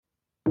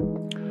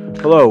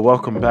Hello,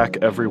 welcome back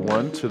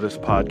everyone to this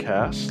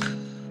podcast.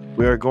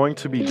 We are going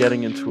to be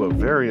getting into a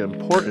very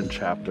important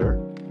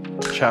chapter,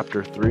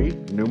 Chapter 3,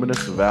 Numinous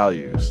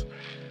Values.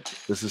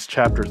 This is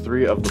Chapter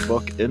 3 of the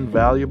book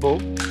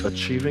Invaluable,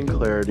 Achieving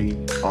Clarity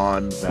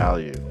on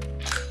Value.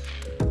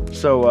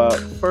 So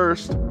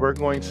first, we're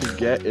going to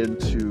get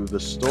into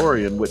the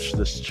story in which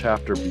this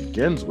chapter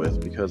begins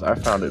with, because I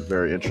found it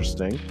very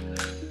interesting.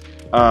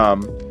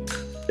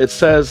 It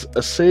says,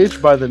 a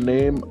sage by the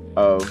name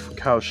of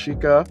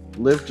Kaushika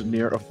lived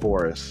near a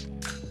forest.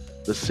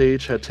 The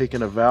sage had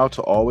taken a vow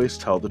to always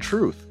tell the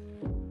truth.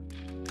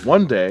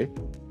 One day,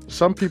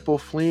 some people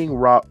fleeing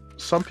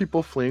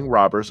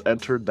robbers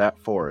entered that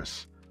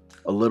forest.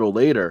 A little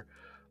later,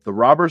 the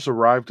robbers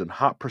arrived in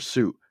hot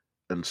pursuit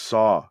and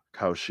saw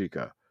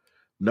Kaushika.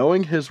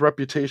 Knowing his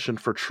reputation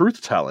for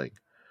truth-telling,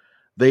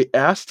 they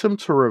asked him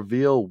to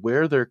reveal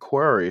where their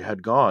quarry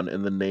had gone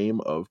in the name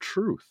of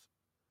truth.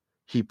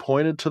 He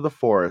pointed to the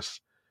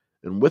forest,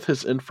 and with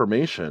his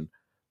information,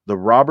 the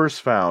robbers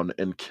found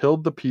and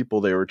killed the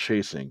people they were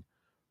chasing,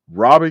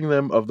 robbing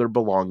them of their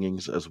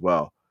belongings as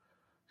well.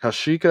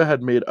 Kashika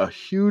had made a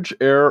huge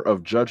error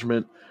of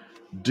judgment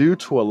due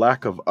to a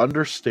lack of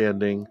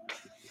understanding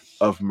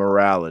of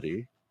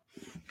morality.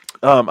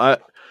 I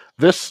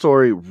This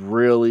story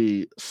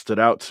really stood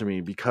out to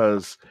me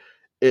because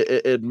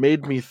it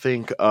made me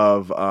think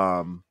of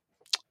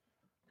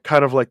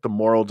kind of like the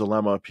moral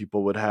dilemma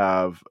people would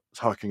have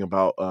talking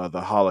about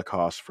the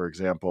Holocaust, for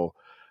example,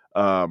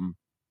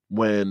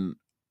 when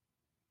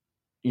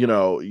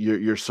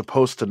you're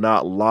supposed to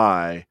not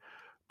lie,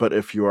 but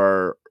if you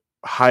are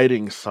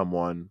hiding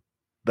someone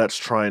that's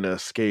trying to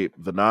escape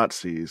the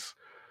Nazis,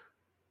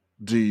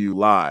 do you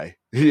lie?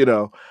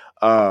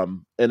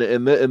 And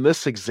in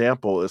this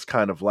example is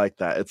kind of like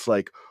that. It's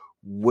like,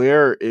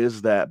 where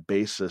is that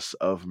basis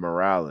of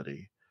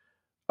morality?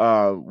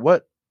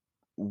 What?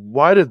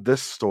 Why did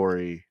this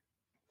story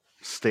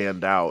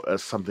stand out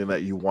as something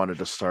that you wanted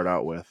to start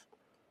out with?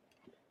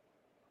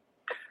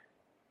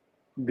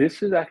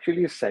 This is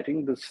actually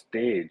setting the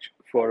stage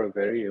for a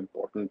very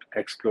important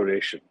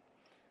exploration.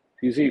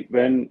 You see,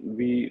 when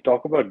we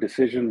talk about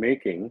decision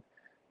making,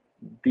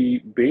 the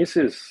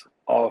basis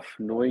of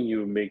knowing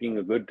you're making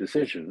a good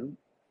decision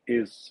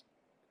is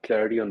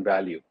clarity on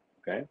value.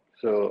 Okay,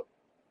 so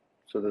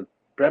the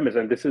premise,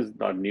 and this is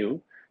not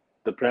new,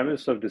 the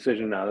premise of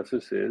decision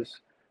analysis is,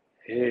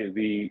 hey,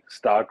 we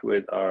start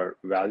with our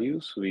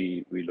values,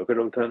 we look at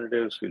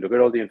alternatives, we look at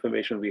all the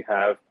information we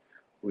have,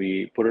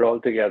 we put it all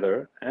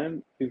together,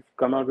 and we've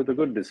come out with a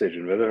good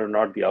decision. Whether or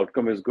not the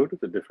outcome is good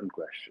is a different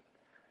question.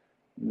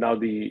 Now,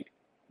 the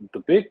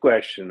big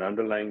question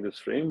underlying this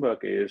framework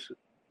is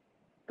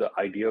the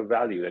idea of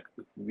value.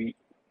 Like,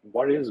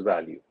 what is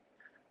value?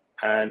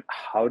 And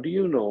how do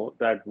you know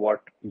that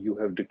what you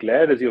have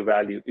declared as your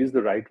value is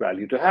the right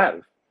value to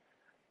have?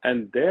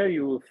 And there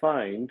you will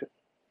find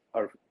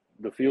our,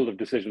 the field of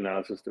decision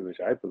analysis to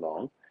which I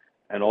belong,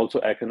 and also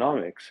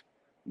economics,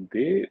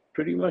 they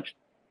pretty much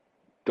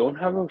don't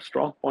have a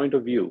strong point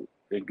of view.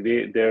 Like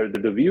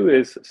the view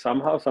is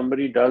somehow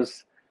somebody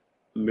does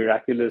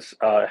miraculous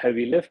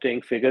heavy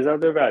lifting, figures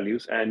out their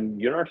values, and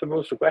you're not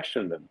supposed to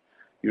question them.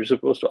 You're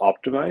supposed to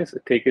optimize,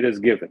 take it as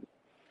given.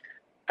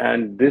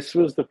 And this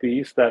was the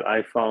piece that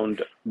I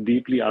found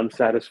deeply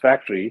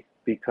unsatisfactory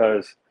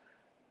because,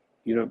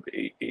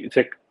 it's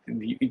like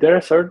there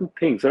are certain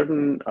things,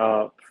 certain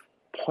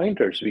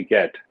pointers we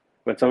get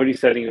when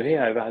somebody's telling you, hey,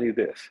 I value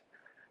this.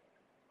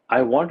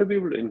 I want to be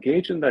able to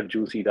engage in that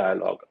juicy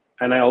dialogue.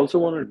 And I also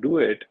want to do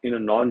it in a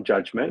non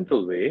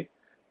judgmental way.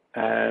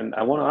 And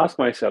I want to ask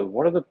myself,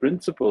 what are the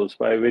principles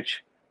by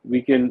which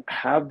we can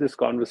have this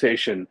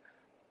conversation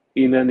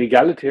in an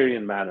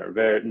egalitarian manner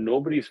where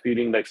nobody's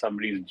feeling like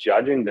somebody's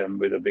judging them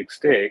with a big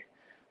stake,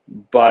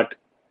 but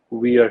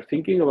we are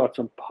thinking about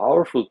some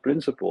powerful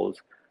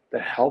principles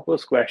that help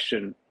us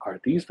question, are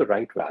these the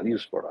right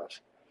values for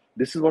us?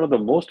 This is one of the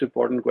most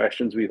important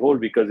questions we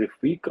hold, because if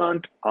we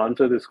can't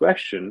answer this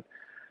question,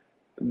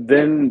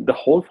 then the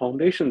whole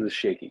foundation is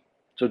shaky.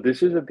 So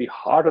this is at the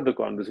heart of the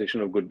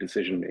conversation of good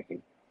decision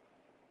making.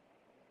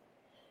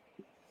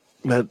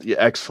 Yeah,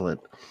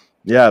 excellent.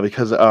 Yeah,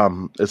 because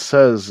it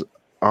says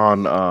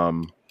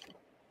on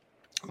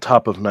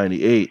top of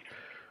 98,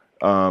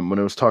 when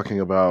it was talking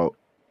about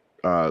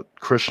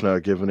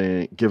Krishna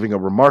giving a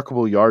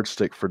remarkable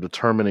yardstick for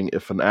determining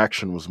if an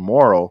action was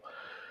moral,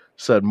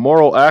 said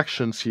moral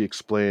actions, he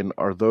explained,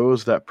 are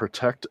those that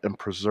protect and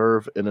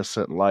preserve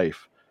innocent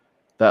life.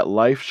 That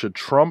life should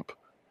trump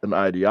an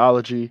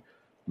ideology,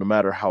 no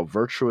matter how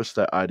virtuous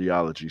that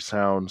ideology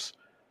sounds,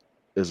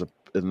 is a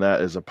and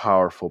that is a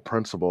powerful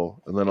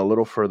principle. And then a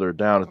little further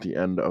down at the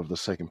end of the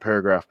second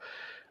paragraph,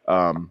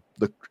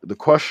 the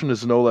question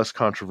is no less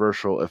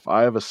controversial. If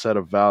I have a set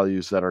of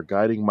values that are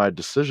guiding my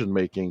decision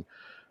making,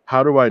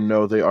 how do I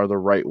know they are the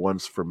right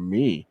ones for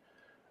me?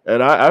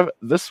 And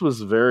this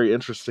was very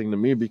interesting to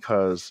me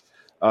because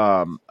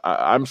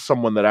I'm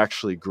someone that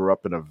actually grew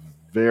up in a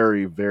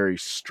very, very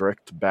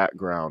strict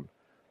background.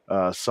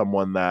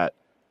 Someone that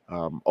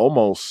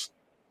almost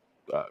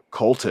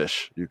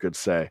cultish, you could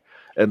say.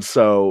 And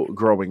so,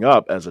 growing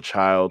up as a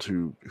child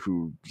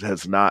who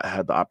has not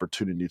had the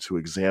opportunity to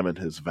examine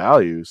his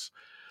values,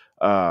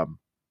 um,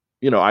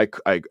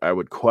 I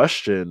would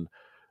question.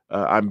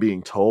 I'm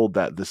being told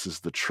that this is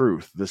the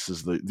truth.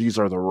 These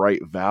are the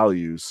right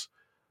values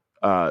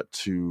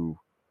to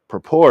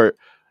purport,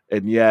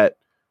 and yet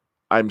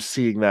I'm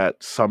seeing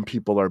that some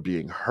people are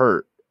being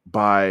hurt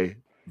by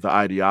the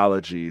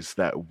ideologies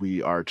that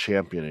we are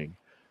championing.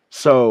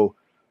 So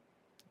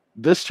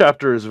this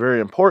chapter is very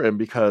important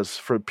because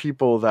for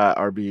people that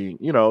are being,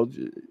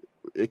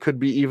 it could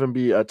be even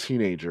be a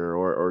teenager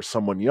or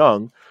someone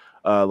young,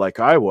 like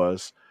I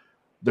was.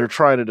 They're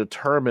trying to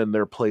determine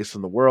their place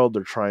in the world.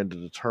 They're trying to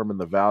determine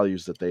the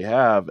values that they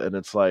have, and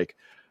it's like,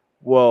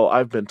 well,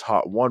 I've been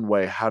taught one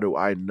way. How do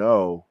I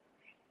know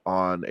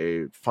on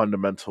a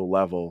fundamental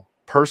level,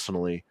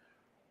 personally,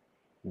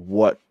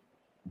 what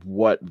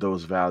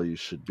those values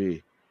should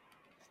be?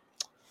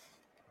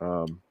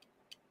 Um,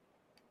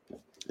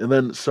 and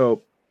then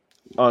so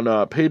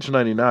on page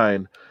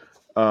 99,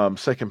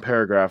 second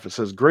paragraph, it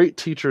says, "Great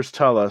teachers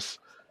tell us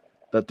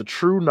that the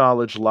true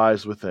knowledge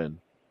lies within.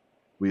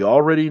 We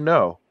already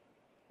know,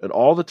 and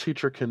all the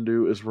teacher can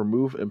do is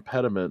remove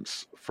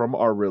impediments from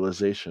our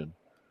realization.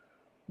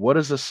 What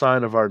is a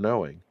sign of our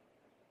knowing?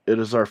 It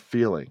is our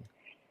feeling.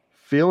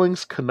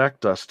 Feelings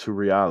connect us to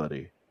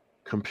reality.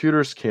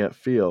 Computers can't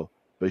feel,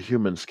 but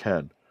humans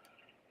can.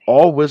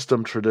 All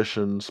wisdom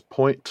traditions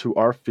point to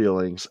our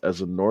feelings as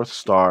a North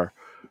Star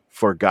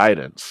for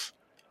guidance."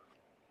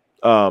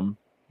 Um,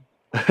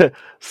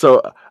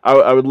 so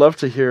I would love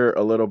to hear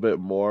a little bit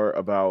more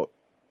about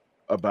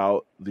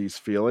these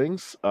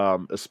feelings,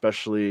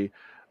 especially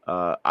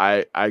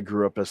I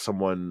grew up as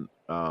someone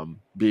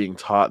being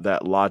taught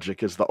that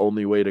logic is the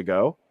only way to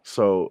go.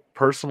 So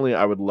personally,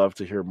 I would love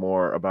to hear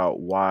more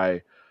about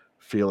why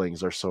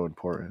feelings are so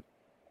important.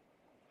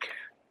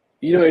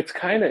 It's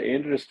kind of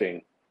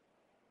interesting.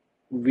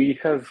 We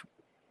have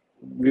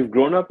we've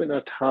grown up in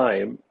a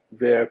time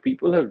where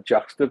people have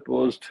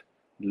juxtaposed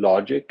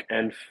logic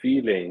and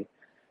feeling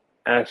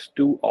as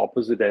two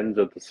opposite ends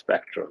of the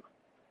spectrum.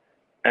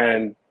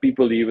 And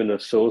people even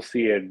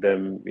associate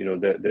them,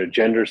 their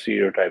gender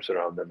stereotypes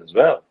around them as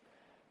well.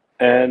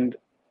 And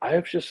I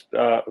have just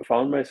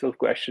found myself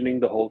questioning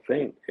the whole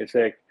thing. It's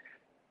like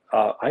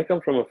I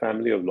come from a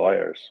family of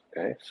lawyers.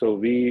 Okay, so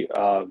we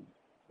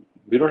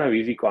don't have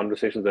easy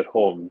conversations at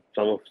home.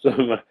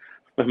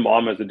 My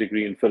mom has a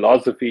degree in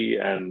philosophy,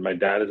 and my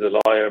dad is a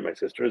lawyer. My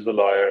sister is a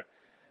lawyer,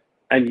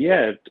 and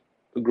yet,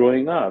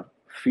 growing up,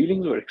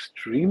 feelings were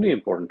extremely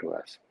important to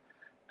us.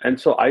 And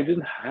so I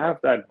didn't have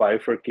that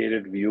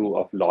bifurcated view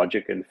of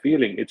logic and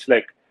feeling. It's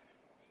like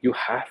you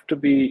have to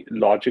be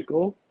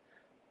logical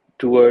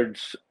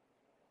towards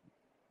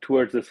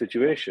the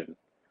situation,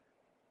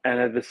 and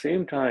at the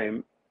same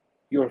time,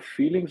 your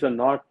feelings are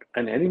not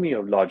an enemy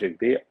of logic.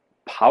 They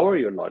power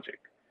your logic.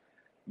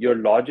 Your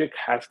logic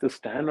has to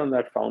stand on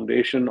that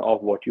foundation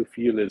of what you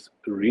feel is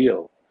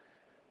real.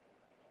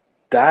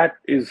 That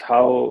is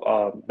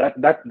how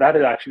that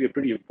is actually a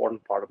pretty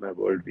important part of my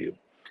worldview.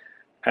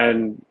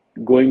 And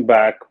going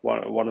back,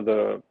 one of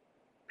the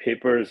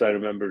papers I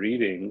remember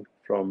reading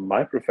from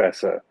my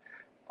professor,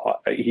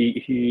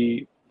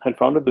 he had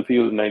founded the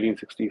field in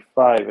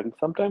 1965, and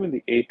sometime in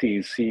the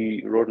 80s,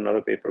 he wrote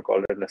another paper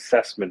called An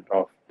Assessment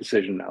of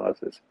Decision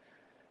Analysis.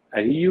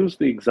 And he used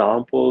the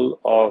example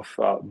of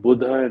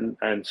Buddha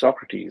and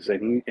Socrates.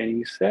 And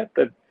he said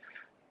that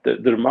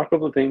the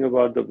remarkable thing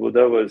about the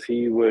Buddha was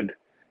he would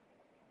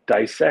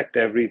dissect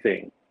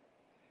everything,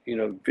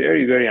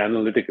 very, very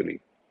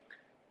analytically.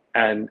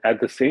 And at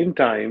the same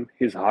time,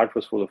 his heart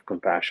was full of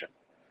compassion.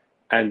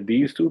 And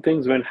these two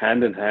things went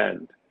hand in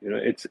hand.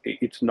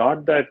 It's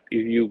not that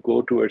if you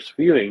go towards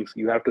feelings,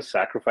 you have to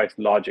sacrifice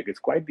logic. It's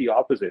quite the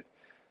opposite.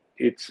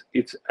 It's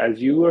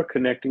as you are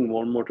connecting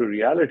more and more to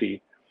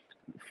reality,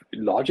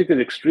 logic is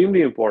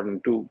extremely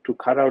important to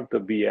cut out the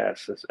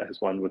BS,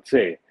 as one would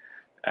say,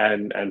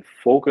 and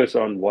focus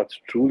on what's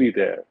truly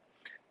there.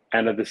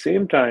 And at the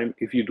same time,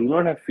 if you do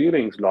not have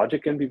feelings,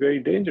 logic can be very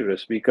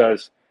dangerous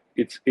because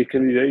it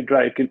can be very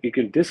dry. It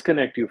can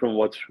disconnect you from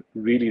what's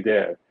really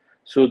there.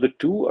 So the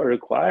two are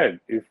required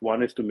if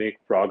one is to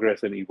make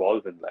progress and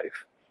evolve in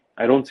life.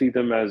 I don't see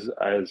them as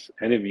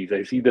enemies.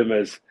 I see them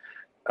as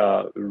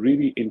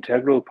really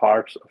integral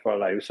parts of our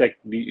life. It's like,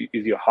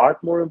 is your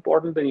heart more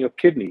important than your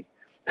kidney?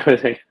 I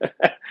think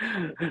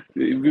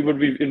we would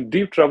be in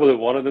deep trouble if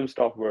one of them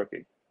stopped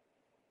working.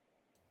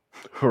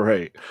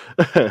 Right.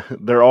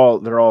 They're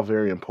all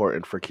very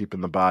important for keeping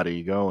the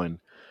body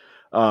going.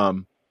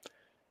 Um,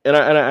 and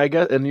I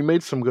guess, and you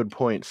made some good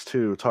points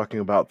too,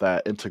 talking about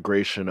that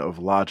integration of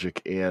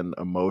logic and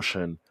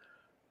emotion.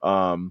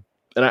 Um,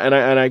 and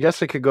I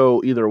guess it could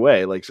go either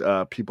way. Like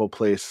people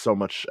place so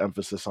much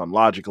emphasis on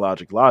logic,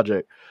 logic,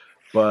 logic,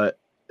 but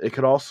it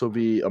could also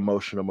be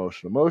emotion,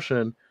 emotion,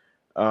 emotion.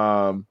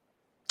 Um,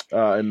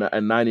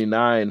 and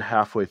 99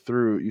 halfway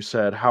through, you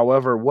said,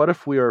 however, what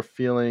if we are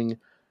feeling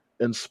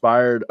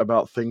inspired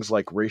about things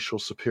like racial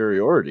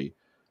superiority?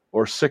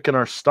 or sick in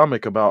our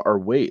stomach about our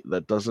weight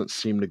that doesn't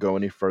seem to go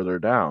any further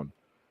down,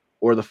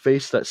 or the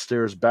face that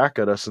stares back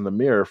at us in the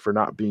mirror for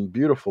not being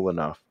beautiful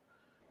enough.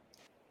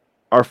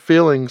 Our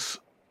feelings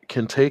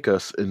can take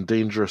us in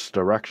dangerous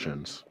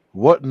directions.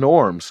 What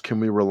norms can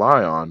we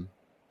rely on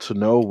to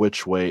know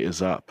which way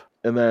is up?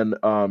 And then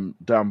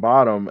down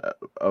bottom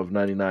of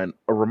 99,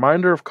 a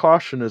reminder of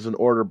caution is in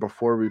order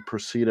before we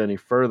proceed any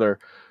further.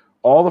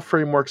 All the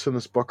frameworks in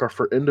this book are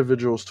for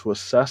individuals to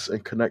assess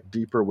and connect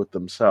deeper with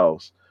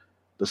themselves.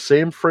 The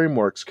same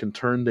frameworks can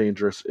turn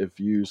dangerous if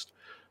used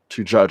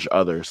to judge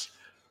others.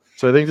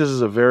 So I think this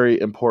is a very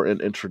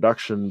important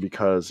introduction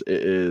because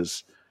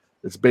it's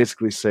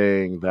basically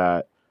saying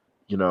that,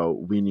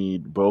 we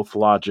need both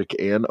logic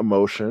and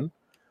emotion.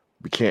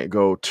 We can't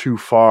go too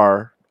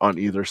far on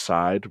either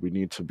side. We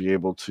need to be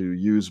able to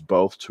use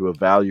both to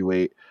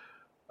evaluate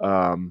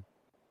um,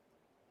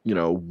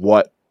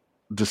 what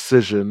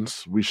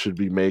decisions we should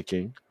be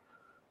making.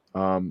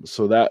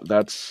 So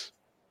that's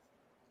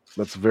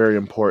very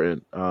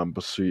important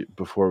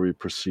before we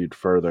proceed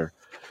further.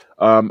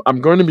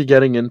 I'm going to be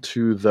getting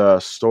into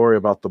the story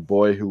about the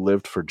boy who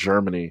lived for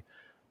Germany,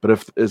 but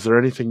if is there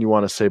anything you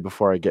want to say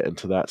before I get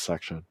into that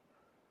section?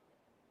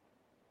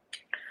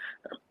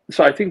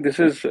 So I think this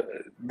is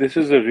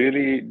a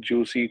really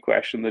juicy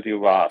question that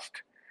you've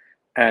asked,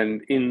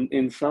 and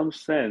in some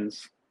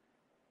sense,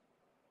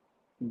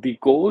 the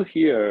goal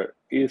here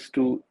is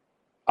to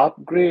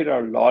upgrade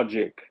our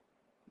logic,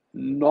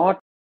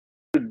 not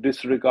to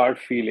disregard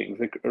feelings.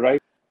 Like,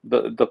 right?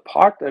 The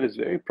part that is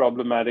very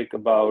problematic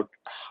about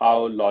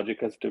how logic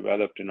has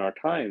developed in our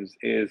times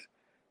is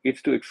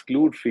it's to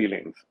exclude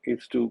feelings.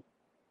 It's to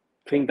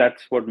think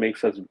that's what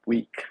makes us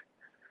weak,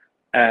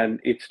 and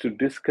it's to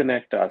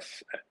disconnect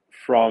us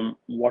from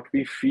what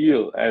we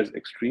feel as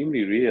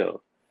extremely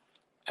real.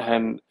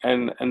 And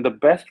the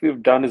best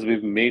we've done is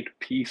we've made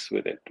peace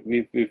with it.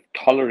 We've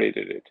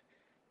tolerated it.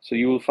 So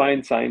you will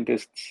find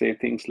scientists say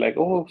things like,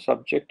 "Oh,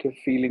 subjective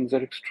feelings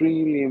are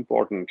extremely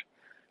important.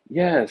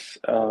 Yes,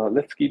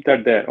 let's keep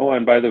that there. Oh,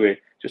 and by the way,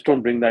 just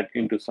don't bring that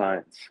into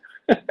science."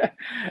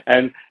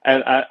 I'm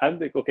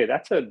like, okay,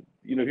 if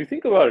you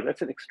think about it,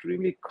 that's an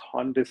extremely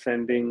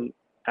condescending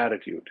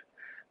attitude,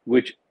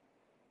 which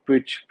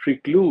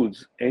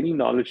precludes any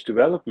knowledge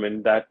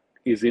development that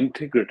is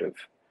integrative.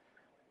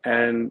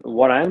 And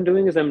what I'm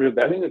doing is I'm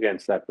rebelling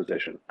against that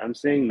position. I'm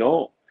saying,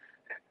 no,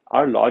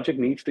 our logic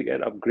needs to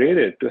get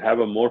upgraded to have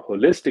a more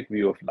holistic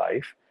view of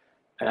life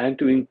and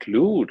to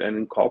include and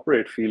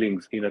incorporate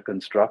feelings in a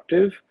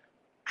constructive,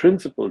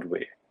 principled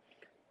way.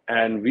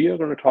 And we are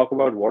going to talk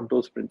about what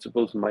those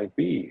principles might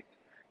be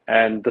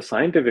and the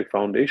scientific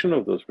foundation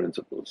of those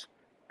principles.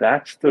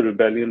 That's the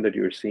rebellion that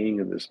you're seeing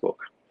in this book.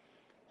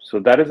 So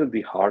that is at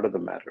the heart of the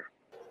matter.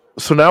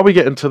 So now we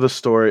get into the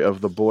story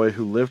of the boy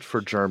who lived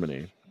for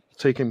Germany,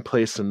 taking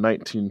place in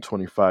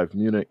 1925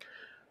 Munich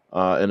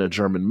in a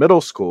German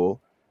middle school.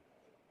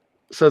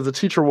 It says the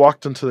teacher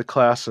walked into the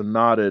class and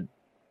nodded.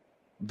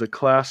 The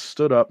class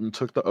stood up and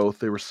took the oath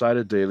they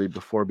recited daily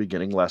before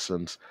beginning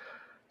lessons.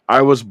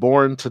 I was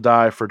born to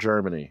die for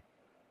Germany.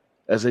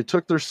 As they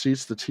took their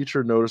seats, the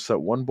teacher noticed that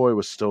one boy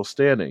was still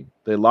standing.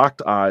 They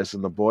locked eyes,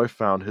 and the boy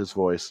found his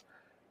voice.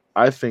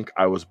 I think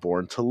I was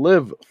born to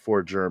live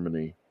for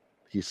Germany,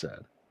 he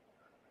said.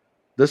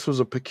 This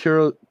was a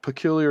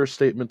peculiar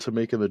statement to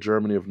make in the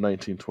Germany of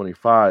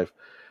 1925.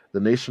 The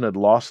nation had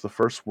lost the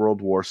First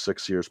World War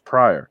 6 years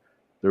prior.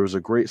 There was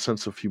a great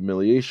sense of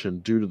humiliation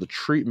due to the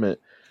treatment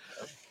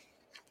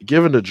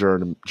given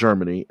to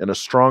Germany and a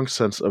strong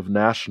sense of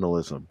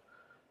nationalism.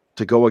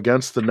 To go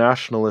against the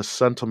nationalist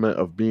sentiment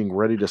of being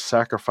ready to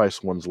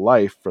sacrifice one's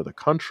life for the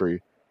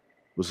country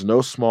was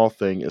no small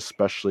thing,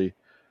 especially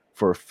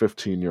for a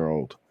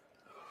 15-year-old.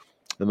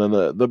 And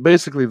then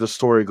basically the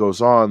story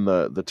goes on.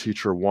 The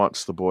teacher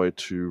wants the boy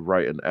to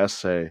write an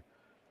essay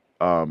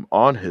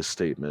on his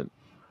statement,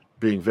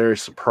 being very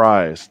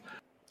surprised.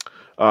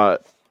 Uh,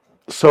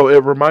 so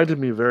it reminded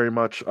me very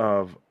much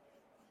of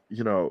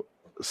you know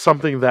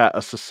something that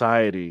a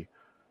society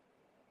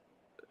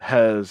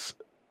has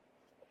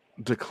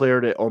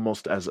declared it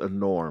almost as a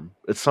norm.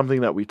 It's something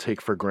that we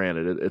take for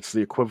granted. It's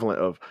the equivalent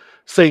of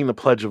saying the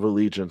Pledge of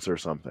Allegiance or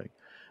something.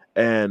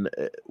 And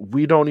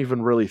we don't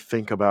even really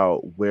think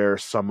about where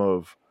some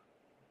of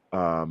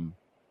um,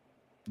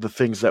 the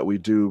things that we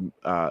do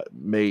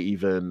may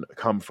even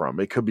come from.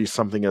 It could be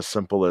something as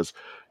simple as,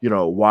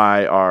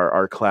 why are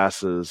our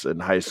classes in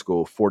high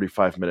school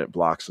 45-minute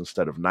blocks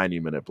instead of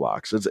 90-minute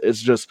blocks?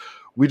 It's just,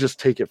 we just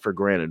take it for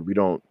granted. We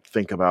don't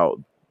think about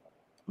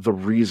the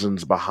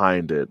reasons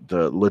behind it,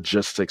 the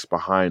logistics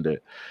behind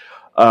it.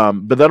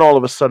 But then all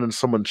of a sudden,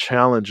 someone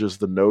challenges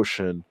the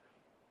notion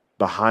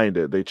behind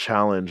it. They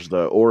challenge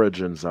the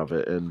origins of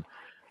it, and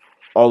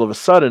all of a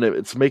sudden,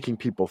 it's making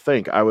people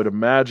think. I would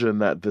imagine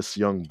that this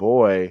young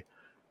boy,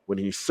 when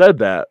he said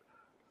that,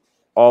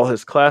 all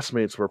his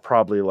classmates were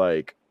probably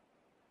like,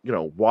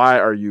 why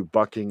are you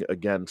bucking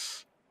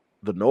against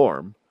the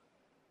norm?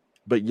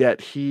 But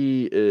yet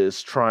he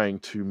is trying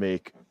to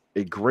make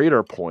a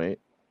greater point,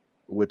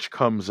 which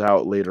comes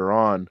out later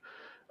on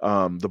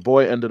The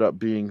boy ended up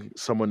being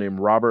someone named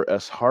Robert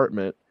S.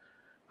 Hartman,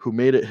 who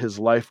made it his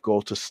life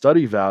goal to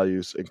study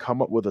values and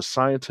come up with a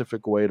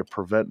scientific way to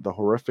prevent the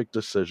horrific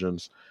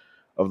decisions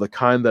of the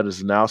kind that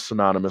is now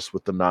synonymous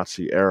with the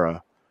Nazi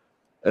era.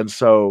 And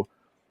so,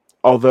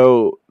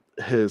 although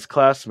his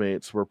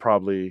classmates were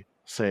probably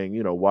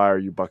saying, why are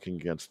you bucking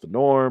against the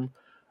norm?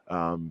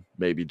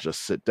 Maybe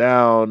just sit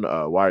down.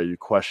 Why are you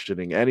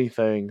questioning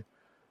anything?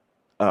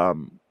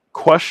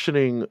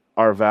 Questioning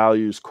our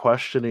values,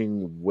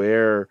 questioning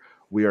where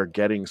we are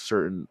getting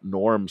certain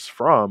norms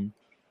from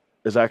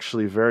is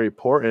actually very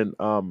important,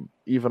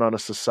 even on a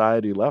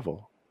society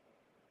level.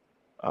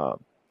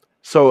 Um,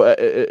 so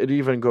it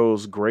even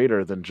goes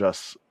greater than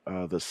just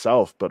the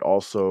self, but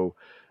also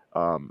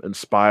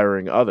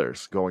inspiring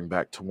others, going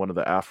back to one of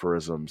the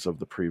aphorisms of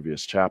the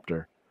previous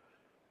chapter.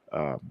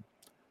 Um,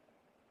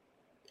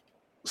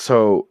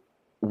 so,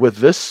 with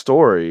this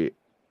story,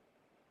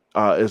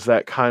 is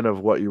that kind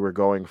of what you were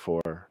going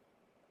for?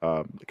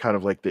 Kind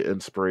of like the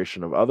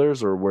inspiration of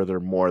others, or were there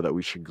more that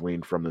we should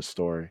glean from this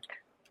story?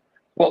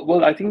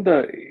 Well, I think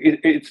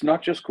it's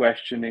not just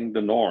questioning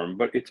the norm,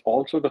 but it's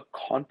also the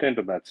content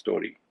of that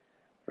story,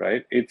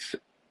 right? It's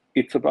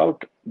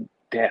about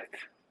death.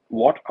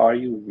 What are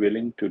you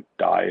willing to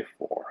die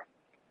for?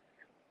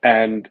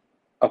 And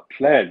a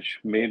pledge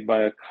made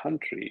by a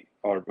country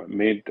or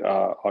made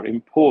or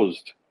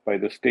imposed by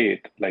the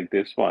state like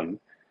this one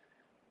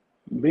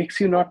makes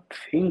you not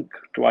think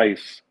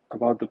twice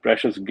about the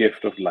precious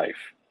gift of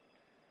life.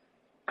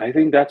 I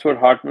think that's what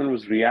Hartman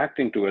was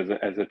reacting to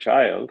as a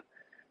child.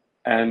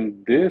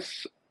 And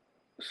this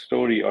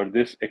story or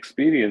this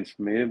experience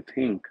made him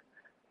think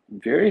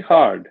very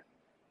hard.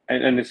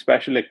 And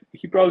especially, like,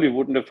 he probably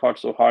wouldn't have thought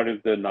so hard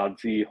if the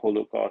Nazi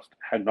Holocaust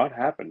had not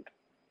happened,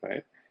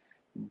 right?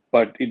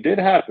 But it did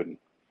happen.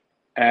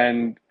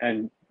 And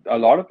a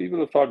lot of people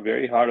have thought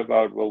very hard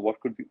about, well, what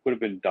could have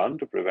been done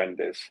to prevent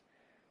this.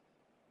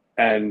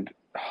 And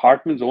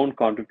Hartman's own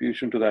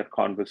contribution to that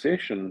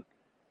conversation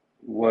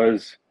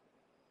was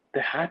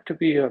there had to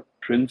be a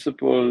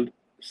principled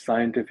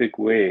scientific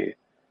way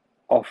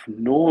of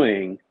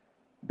knowing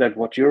that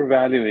what you're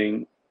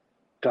valuing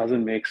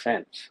doesn't make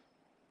sense.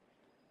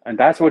 And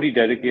that's what he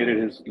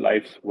dedicated his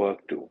life's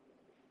work to.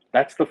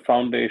 That's the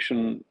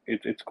foundation.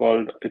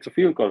 It's a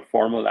field called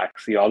formal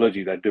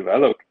axiology that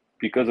developed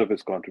because of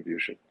his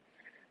contribution.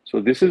 So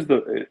this is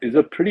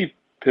a pretty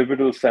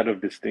pivotal set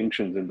of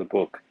distinctions in the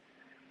book,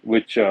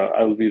 which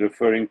I will be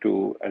referring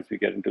to as we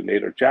get into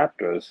later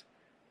chapters.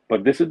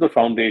 But this is the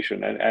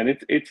foundation, and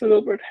it's a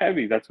little bit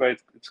heavy. That's why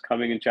it's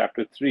coming in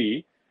chapter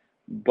 3.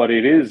 But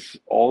it is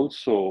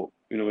also,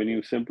 when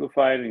you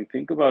simplify it and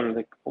think about it,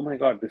 like, oh my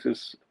God, this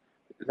is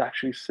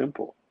actually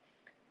simple.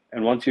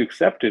 And once you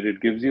accept it,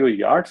 it gives you a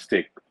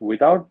yardstick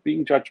without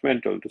being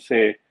judgmental to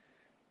say,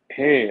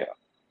 hey,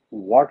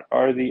 what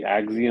are the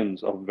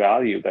axioms of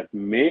value that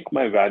make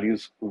my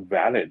values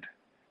valid?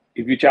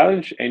 If you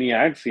challenge any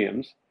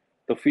axioms,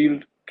 the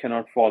field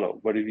cannot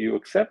follow. But if you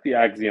accept the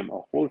axiom,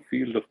 a whole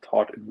field of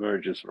thought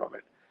emerges from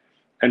it.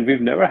 And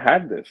we've never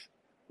had this.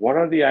 What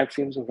are the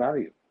axioms of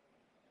value?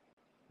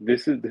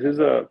 This is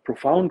a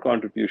profound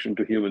contribution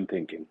to human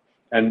thinking.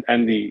 And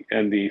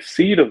the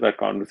seed of that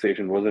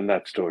conversation was in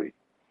that story.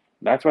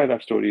 That's why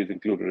that story is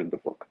included in the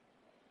book.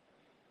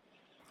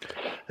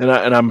 And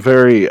I'm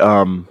very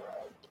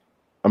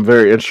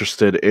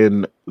interested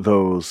in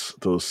those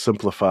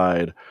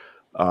simplified,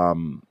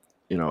 um,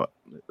 you know,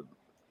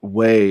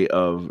 way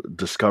of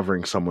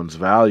discovering someone's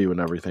value and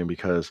everything,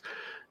 because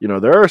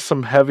there are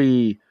some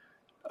heavy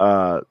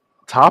uh,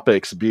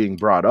 topics being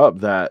brought up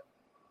that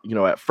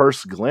at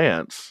first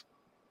glance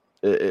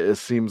it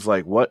seems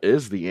like, what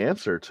is the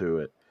answer to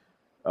it?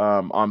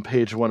 On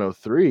page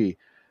 103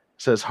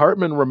 says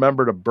Hartman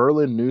remembered a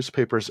Berlin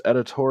newspaper's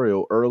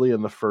editorial early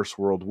in the First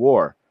World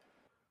War.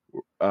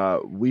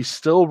 We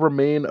still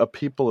remain a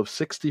people of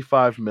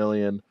 65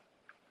 million.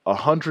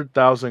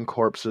 100,000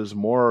 corpses,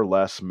 more or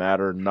less,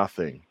 matter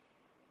nothing.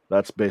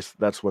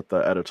 That's what the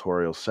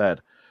editorial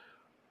said.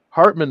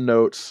 Hartman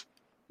notes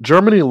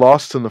Germany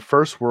lost in the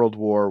First World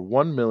War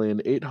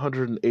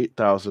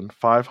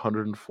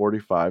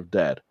 1,808,545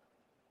 dead,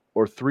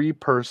 or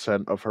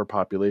 3% of her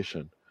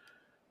population.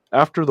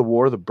 After the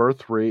war, the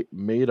birth rate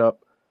made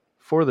up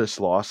for this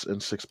loss in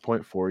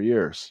 6.4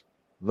 years.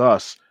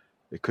 Thus,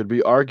 it could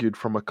be argued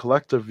from a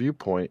collective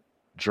viewpoint,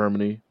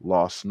 Germany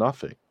lost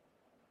nothing.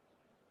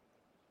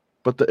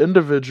 But the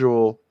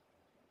individual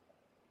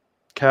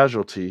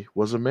casualty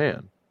was a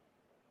man,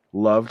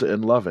 loved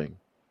and loving,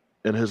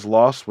 and his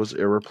loss was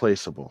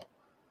irreplaceable.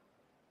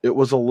 It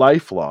was a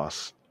life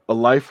loss, a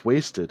life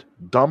wasted,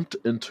 dumped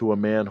into a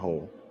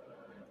manhole.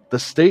 The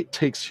state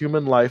takes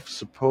human life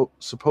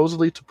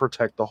supposedly to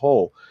protect the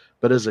whole,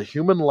 but is a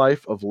human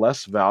life of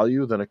less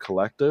value than a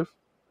collective?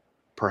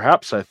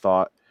 Perhaps, I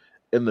thought,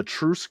 in the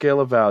true scale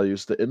of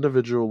values, the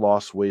individual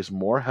loss weighs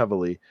more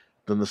heavily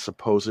than the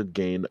supposed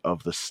gain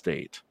of the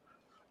state.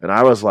 And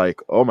I was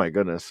like, oh my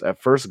goodness.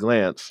 At first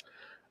glance,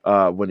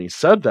 when he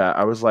said that,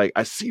 I was like,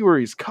 I see where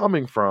he's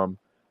coming from,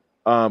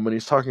 When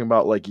he's talking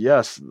about like,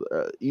 yes,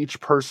 each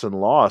person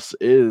loss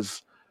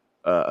is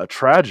a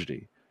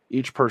tragedy.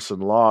 Each person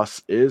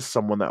loss is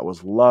someone that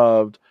was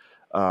loved,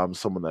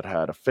 someone that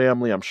had a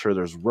family. I'm sure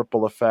there's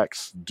ripple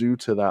effects due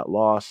to that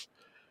loss.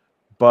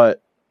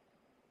 But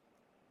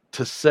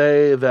to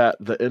say that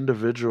the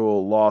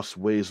individual loss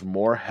weighs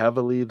more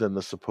heavily than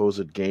the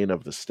supposed gain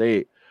of the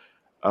state,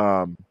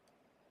 um,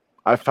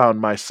 I found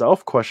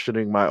myself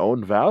questioning my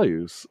own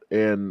values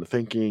and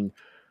thinking,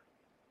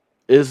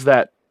 is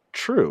that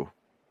true?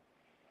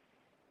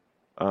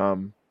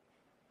 Um,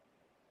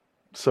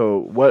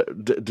 so,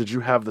 did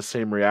you have the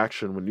same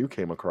reaction when you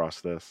came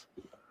across this?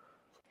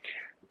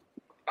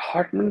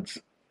 Hartman's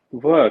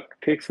work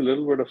takes a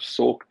little bit of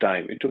soak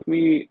time. It took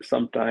me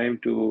some time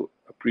to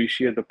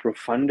appreciate the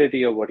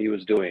profundity of what he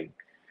was doing.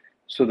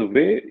 So the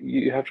way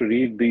you have to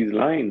read these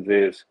lines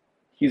is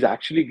he's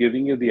actually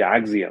giving you the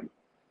axiom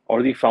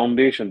or the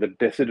foundation, the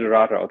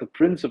desiderata or the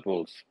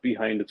principles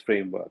behind its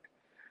framework.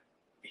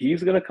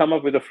 He's going to come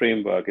up with a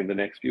framework in the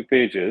next few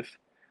pages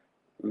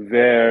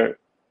where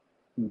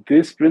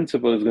this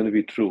principle is going to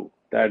be true,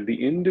 that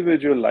the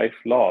individual life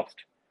lost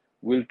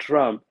will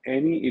trump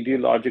any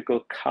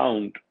ideological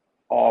count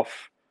of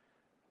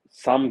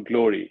some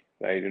glory,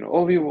 right?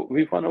 Oh, we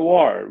won a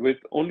war with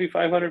only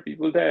 500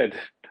 people dead.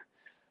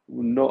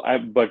 No,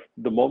 but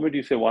the moment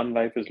you say one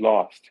life is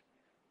lost,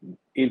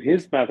 in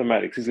his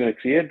mathematics, he's going to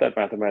create that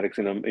mathematics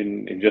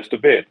in just a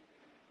bit.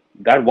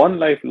 That one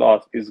life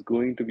lost is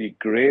going to be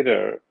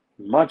greater,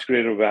 much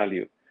greater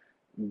value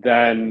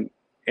than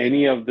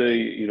any of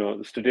the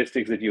the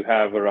statistics that you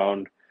have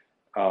around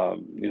oh,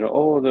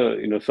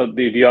 so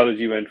the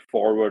ideology went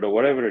forward or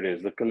whatever it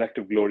is, the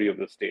collective glory of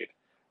the state.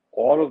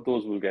 All of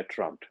those will get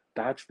trumped.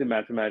 That's the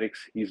mathematics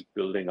he's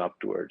building up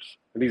towards.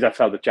 At least that's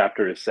how the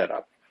chapter is set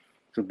up.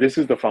 So this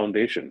is the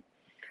foundation.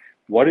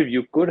 What if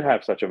you could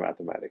have such a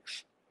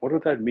mathematics? What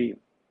would that mean?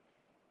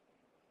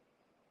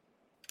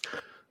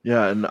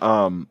 Yeah, and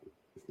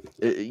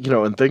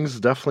and things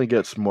definitely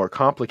gets more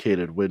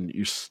complicated when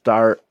you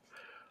start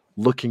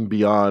looking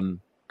beyond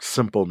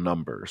simple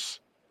numbers,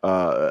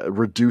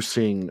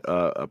 reducing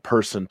a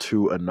person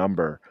to a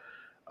number.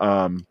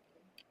 Um,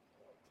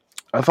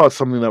 I thought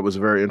something that was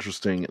very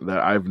interesting that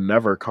I've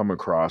never come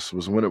across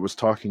was when it was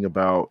talking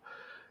about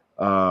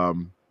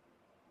um,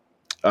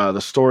 the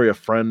story a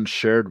friend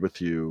shared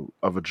with you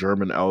of a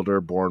German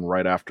elder born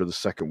right after the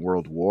Second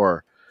World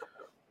War.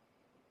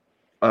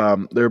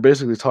 They were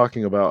basically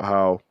talking about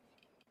how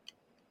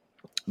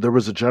there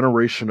was a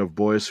generation of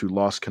boys who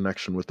lost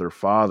connection with their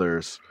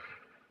fathers.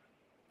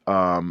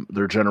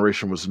 Their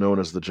generation was known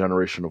as the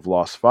generation of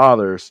lost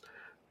fathers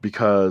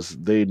because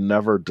they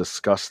never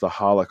discussed the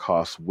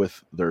Holocaust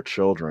with their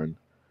children.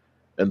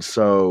 And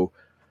so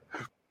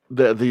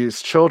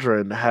these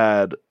children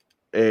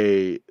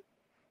a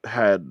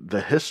had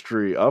the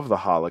history of the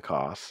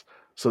Holocaust,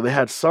 so they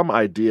had some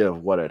idea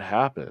of what had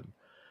happened.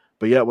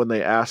 But yet, when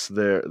they asked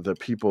the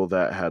people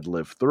that had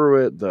lived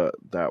through it,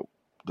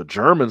 the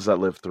Germans that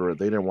lived through it,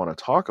 they didn't want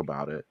to talk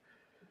about it.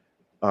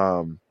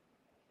 Um,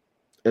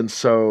 and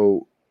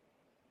so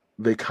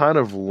they kind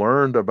of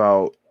learned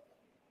about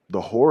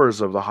the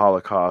horrors of the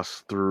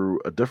Holocaust through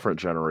a different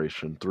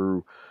generation,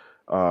 through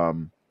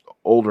um,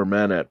 older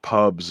men at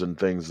pubs and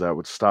things that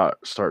would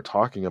start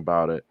talking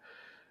about it.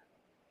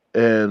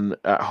 And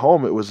at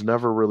home, it was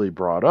never really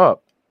brought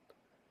up,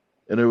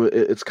 and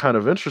it's kind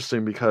of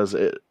interesting because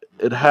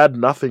it had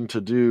nothing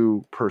to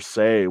do per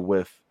se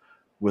with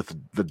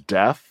the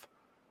death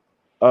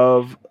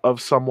of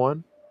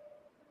someone.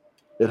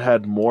 It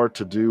had more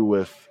to do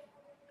with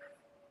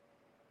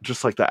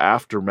just like the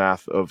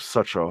aftermath of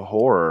such a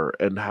horror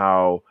and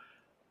how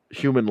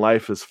human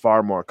life is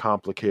far more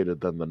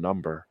complicated than the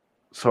number.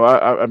 So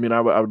I mean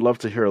I would love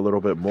to hear a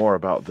little bit more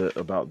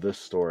about this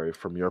story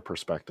from your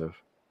perspective.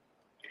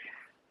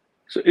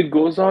 So it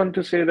goes on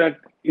to say that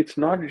it's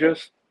not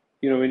just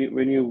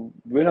when you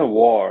win a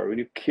war, when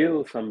you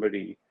kill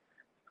somebody,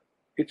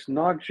 it's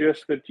not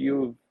just that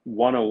you've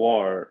won a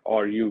war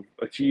or you've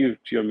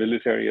achieved your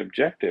military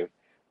objective.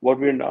 What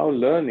we're now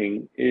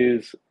learning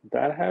is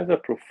that has a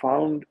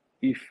profound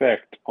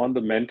effect on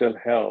the mental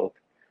health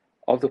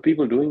of the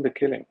people doing the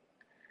killing.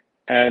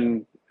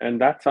 And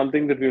that's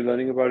something that we're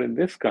learning about in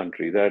this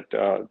country,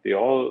 that they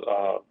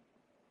all,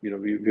 we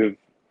have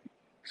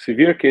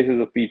severe cases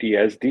of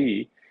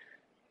PTSD,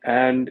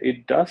 and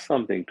it does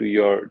something to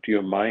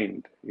your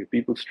mind.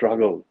 People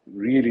struggle,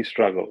 really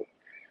struggle.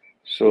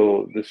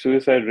 So the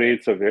suicide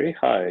rates are very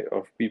high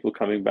of people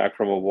coming back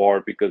from a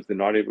war because they're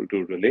not able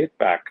to relate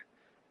back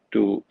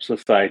to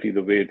society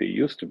the way they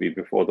used to be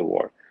before the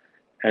war.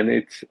 And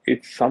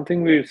it's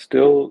something we're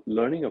still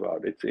learning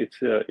about.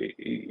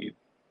 The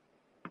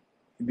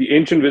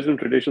ancient wisdom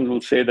traditions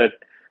will say that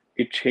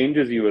it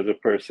changes you as a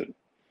person,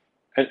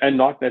 and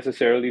not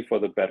necessarily for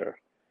the better.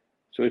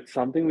 So it's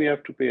something we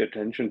have to pay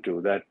attention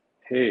to. That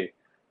hey,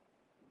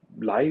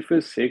 life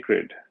is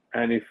sacred,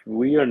 and if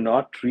we are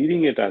not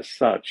treating it as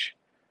such,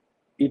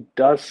 it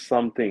does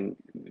something.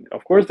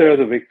 Of course, there are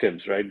the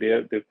victims, right?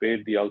 They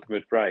paid the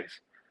ultimate price,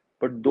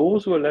 but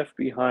those who are left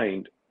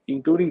behind,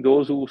 including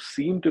those who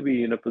seem to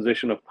be in a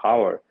position of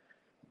power,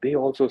 they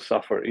also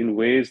suffer in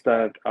ways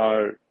that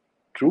are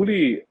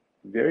truly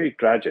very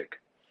tragic.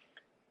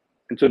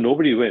 And so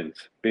nobody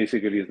wins,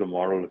 basically, is the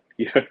moral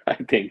here, I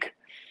think.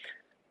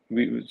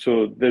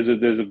 So there's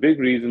a big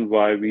reason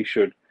why we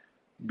should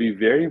be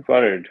very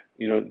worried.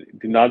 The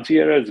Nazi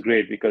era is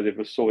great because it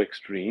was so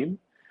extreme.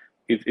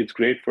 It's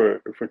great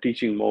for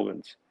teaching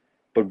moments.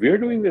 But we're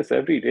doing this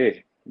every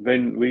day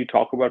when we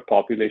talk about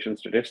population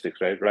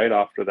statistics, right? Right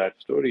after that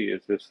story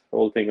is this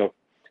whole thing of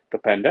the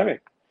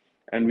pandemic.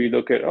 And we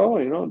look at,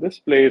 oh, this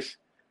place,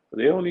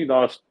 they only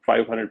lost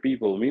 500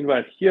 people.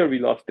 Meanwhile, here we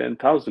lost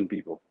 10,000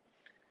 people.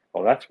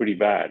 Oh, that's pretty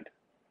bad.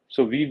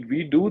 So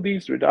we do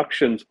these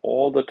reductions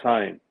all the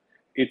time.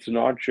 It's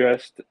not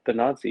just the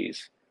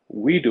Nazis.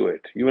 We do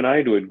it. You and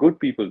I do it. Good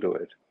people do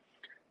it.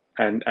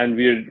 And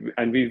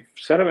we've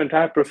set up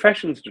entire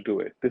professions to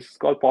do it. This is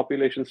called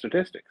population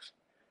statistics,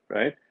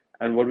 right?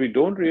 And what we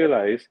don't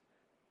realize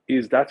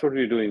is that's what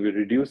we're doing. We're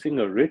reducing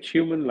a rich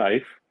human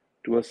life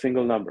to a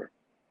single number.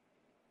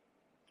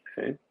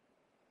 Okay?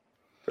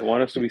 So I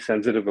want us to be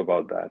sensitive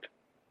about that.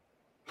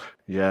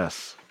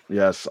 Yes.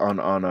 Yes. On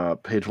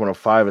page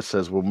 105, it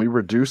says, when we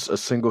reduce a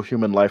single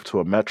human life to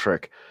a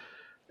metric,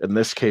 in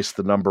this case,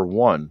 the number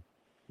one,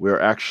 we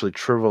are actually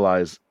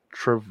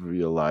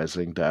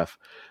trivializing death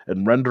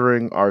and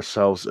rendering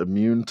ourselves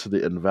immune to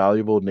the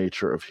invaluable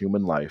nature of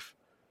human life.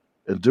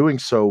 In doing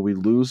so, we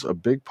lose a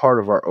big part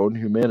of our own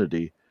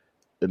humanity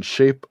and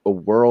shape a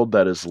world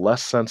that is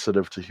less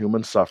sensitive to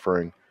human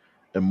suffering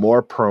and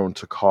more prone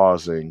to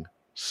causing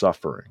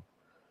suffering.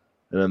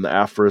 And in the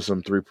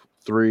aphorism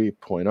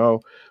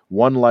 3.0,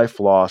 one life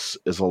loss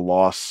is a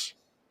loss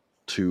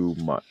too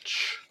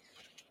much.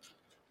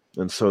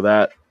 And so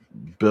that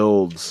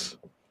builds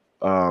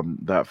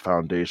that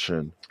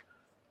foundation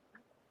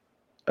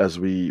as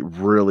we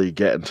really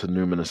get into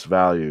numinous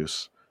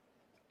values.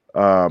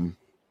 Um,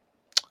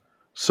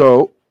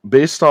 so,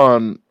 based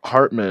on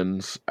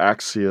Hartman's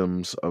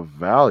axioms of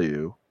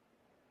value,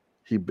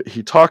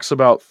 he talks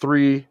about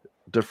three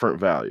different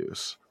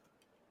values.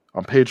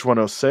 On page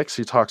 106,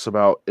 he talks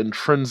about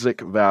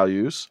intrinsic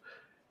values.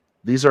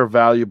 These are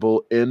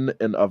valuable in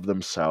and of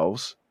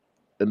themselves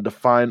and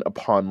define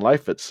upon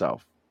life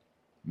itself.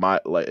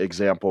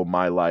 Example,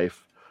 my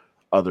life,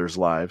 others'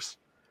 lives.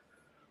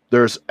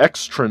 There's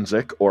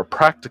extrinsic or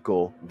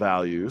practical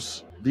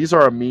values. These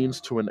are a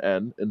means to an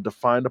end and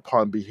defined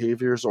upon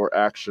behaviors or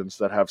actions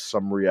that have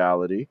some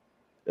reality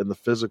in the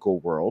physical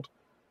world.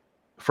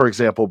 For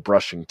example,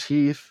 brushing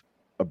teeth,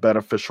 a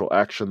beneficial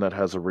action that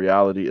has a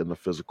reality in the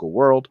physical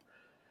world.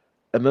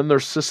 And then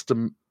there's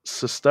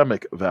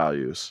systemic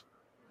values.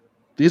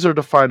 These are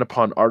defined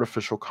upon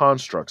artificial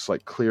constructs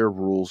like clear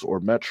rules or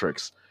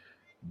metrics.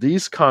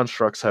 These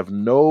constructs have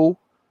no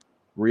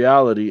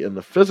reality in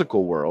the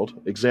physical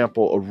world.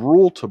 Example, a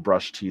rule to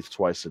brush teeth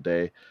twice a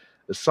day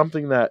is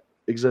something that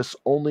exists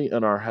only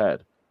in our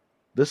head.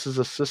 This is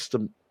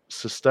a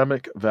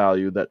systemic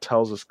value that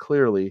tells us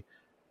clearly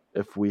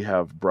if we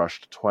have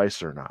brushed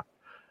twice or not.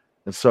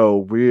 And so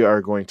we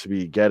are going to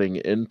be getting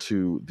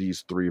into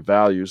these three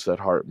values that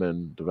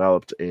Hartman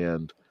developed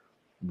and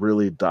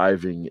really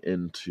diving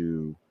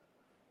into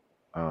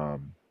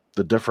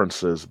the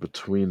differences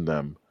between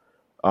them.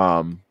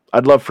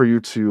 I'd love for you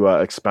to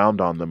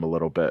expound on them a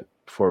little bit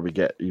before we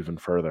get even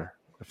further,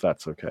 if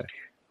that's okay.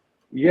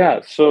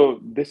 Yeah, so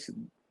this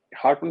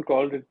Hartman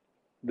called it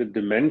the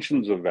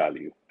dimensions of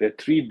value. There are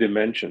three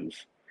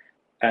dimensions.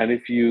 And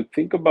if you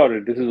think about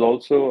it, this is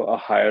also a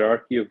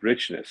hierarchy of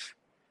richness.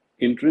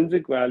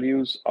 Intrinsic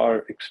values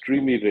are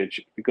extremely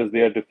rich because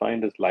they are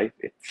defined as life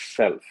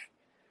itself.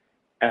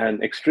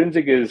 And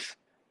extrinsic is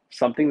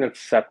something that's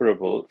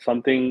separable,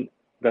 something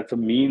that's a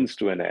means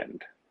to an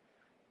end.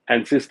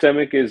 And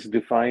systemic is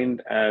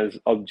defined as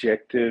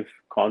objective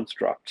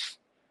constructs,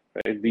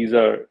 right? These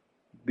are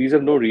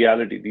no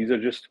reality. These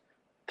are just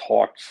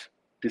thoughts,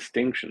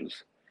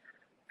 distinctions.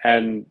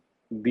 And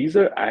these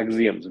are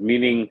axioms,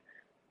 meaning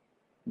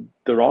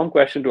the wrong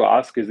question to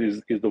ask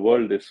is the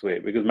world this way?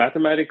 Because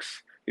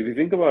mathematics, if you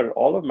think about it,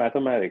 all of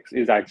mathematics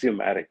is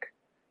axiomatic.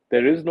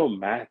 There is no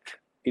math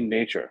in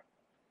nature,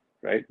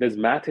 right? There's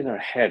math in our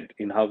head,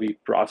 in how we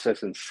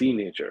process and see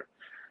nature.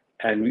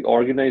 And we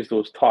organize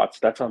those thoughts.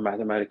 That's how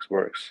mathematics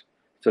works.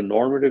 It's a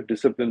normative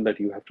discipline that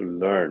you have to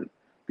learn.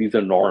 These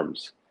are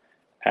norms.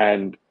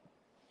 And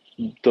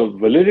the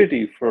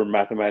validity for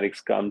mathematics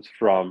comes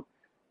from,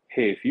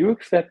 hey, if you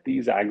accept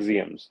these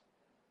axioms,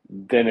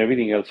 then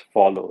everything else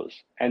follows.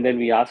 And then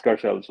we ask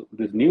ourselves,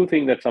 this new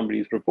thing that somebody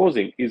is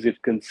proposing, is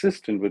it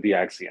consistent with the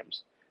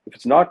axioms? If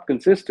it's not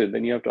consistent,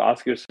 then you have to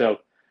ask yourself,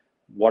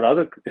 what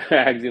other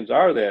axioms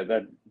are there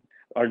that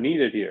are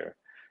needed here?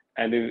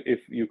 And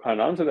if you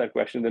can't answer that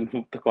question,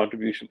 then the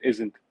contribution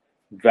isn't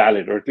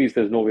valid, or at least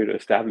there's no way to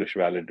establish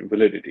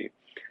validity.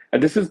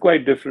 And this is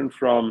quite different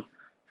from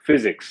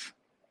physics.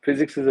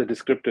 Physics is a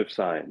descriptive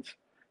science,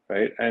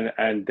 right?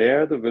 And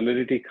there the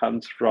validity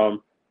comes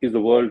from, is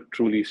the world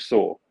truly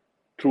so,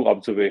 through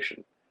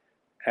observation?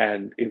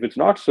 And if it's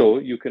not so,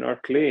 you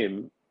cannot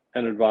claim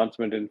an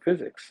advancement in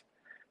physics.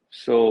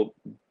 So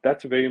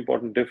that's a very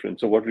important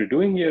difference. So what we're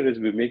doing here is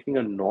we're making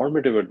a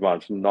normative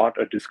advance, not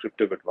a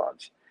descriptive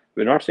advance.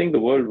 We're not saying the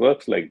world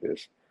works like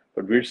this,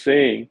 but we're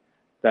saying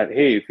that,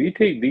 hey, if we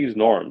take these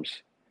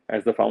norms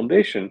as the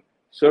foundation,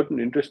 certain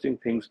interesting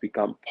things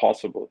become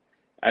possible.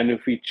 And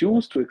if we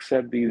choose to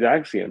accept these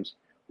axioms,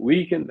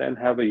 we can then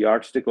have a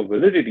yardstick of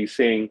validity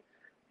saying,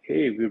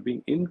 hey, we're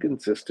being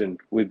inconsistent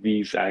with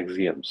these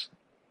axioms.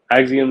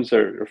 Axioms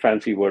are a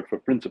fancy word for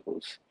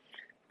principles.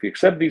 If we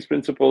accept these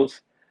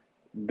principles,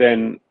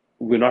 then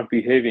we're not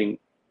behaving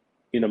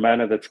in a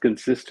manner that's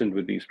consistent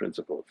with these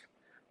principles.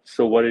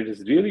 So, what it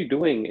is really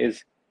doing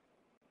is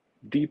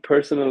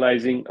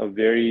depersonalizing a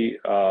very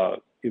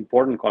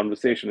important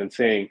conversation and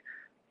saying,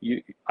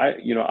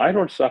 I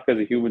don't suck as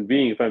a human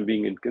being if I'm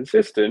being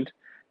inconsistent.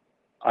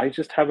 I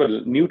just have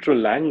a neutral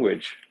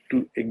language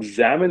to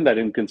examine that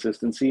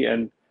inconsistency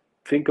and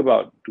think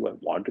about, do I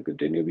want to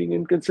continue being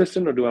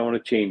inconsistent or do I want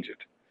to change it?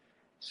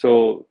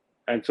 So,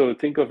 and so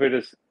think of it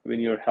as when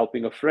you're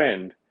helping a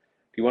friend,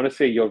 do you want to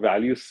say your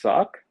values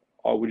suck?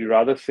 Or would you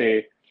rather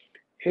say,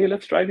 hey,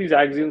 let's try these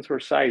axioms for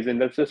size and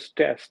let's just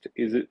test,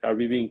 are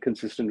we being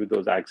consistent with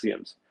those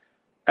axioms?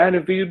 And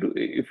if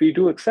we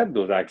do accept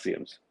those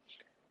axioms,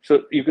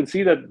 so you can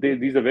see that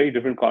these are very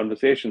different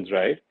conversations,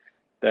 right?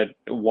 That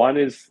one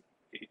is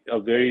a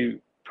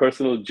very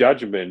personal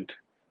judgment,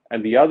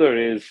 and the other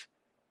is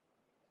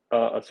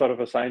a sort of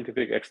a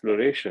scientific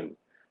exploration,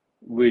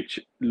 which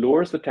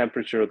lowers the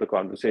temperature of the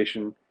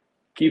conversation,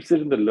 keeps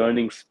it in the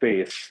learning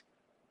space,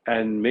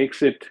 and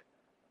makes it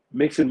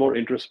more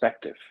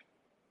introspective.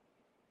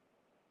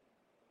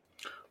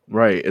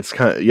 Right. It's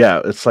kind of,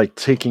 yeah, it's like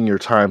taking your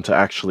time to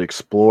actually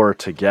explore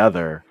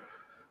together,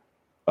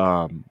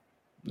 um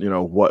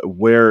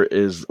where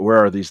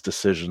are these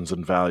decisions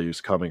and values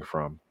coming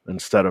from,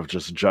 instead of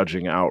just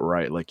judging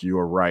outright like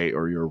you're right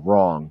or you're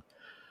wrong.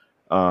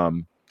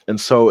 And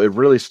so it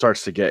really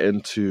starts to get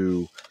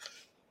into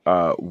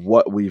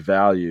what we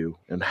value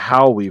and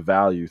how we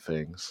value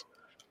things.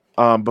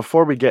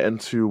 Before we get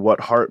into what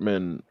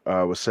Hartman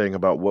was saying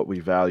about what we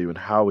value and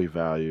how we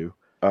value,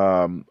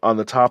 on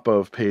the top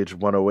of page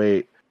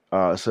 108,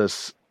 it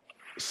says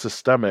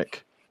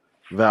systemic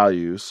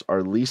values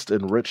are least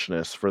in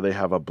richness, for they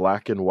have a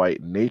black and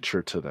white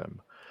nature to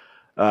them.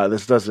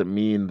 This doesn't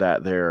mean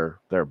that they're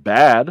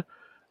bad.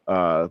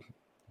 Uh,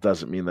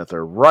 doesn't mean that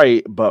they're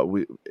right, but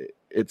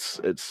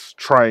it's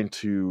trying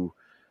to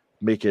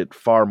make it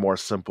far more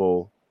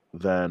simple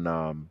than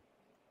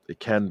it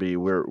can be.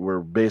 We're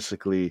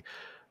basically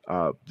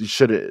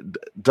should it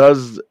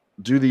does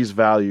do these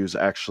values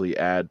actually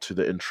add to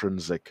the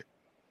intrinsic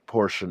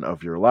portion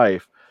of your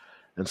life,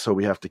 and so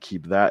we have to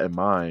keep that in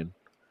mind.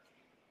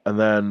 And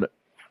then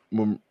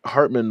when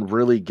Hartman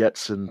really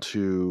gets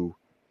into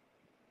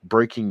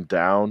breaking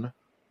down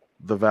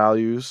the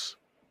values,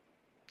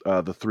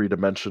 the three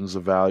dimensions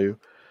of value,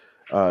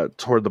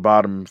 toward the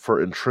bottom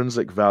for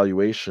intrinsic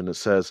valuation, it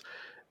says,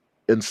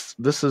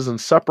 this is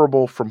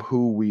inseparable from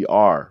who we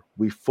are.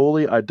 We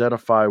fully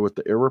identify with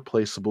the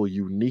irreplaceable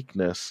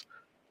uniqueness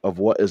of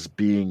what is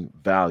being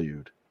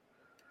valued.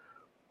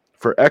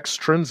 For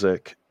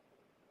extrinsic,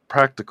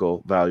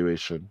 practical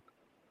valuation,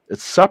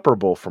 it's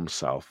separable from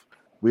self.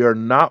 We are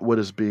not what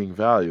is being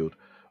valued,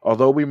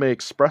 although we may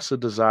express a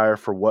desire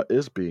for what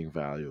is being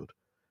valued.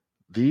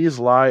 These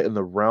lie in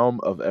the realm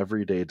of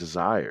everyday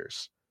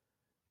desires.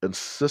 In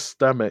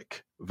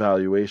systemic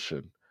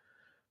valuation,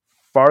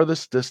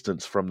 farthest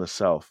distance from the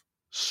self,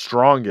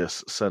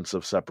 strongest sense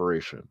of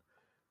separation.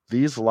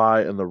 These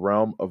lie in the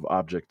realm of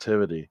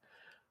objectivity.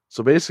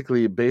 So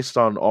basically, based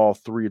on all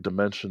three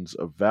dimensions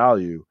of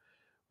value,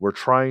 we're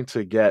trying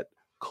to get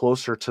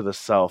closer to the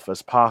self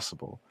as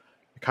possible.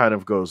 It kind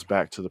of goes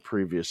back to the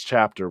previous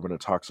chapter when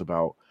it talks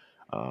about,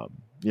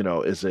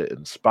 is it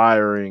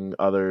inspiring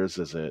others?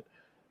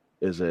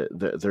 There's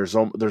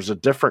a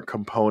different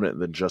component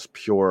than just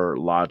pure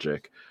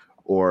logic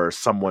or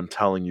someone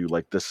telling you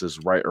like this is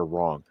right or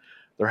wrong.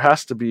 There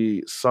has to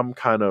be some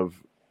kind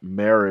of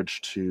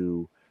marriage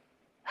to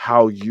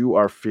how you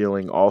are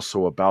feeling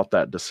also about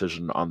that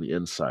decision on the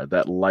inside,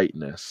 that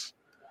lightness.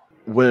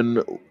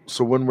 When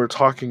we're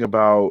talking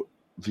about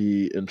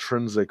the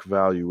intrinsic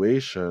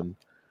valuation,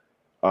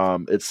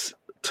 it's,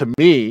 to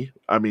me,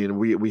 I mean,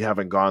 we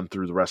haven't gone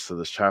through the rest of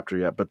this chapter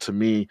yet, but to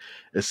me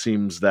it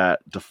seems that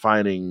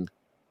defining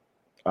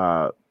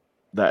uh,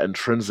 that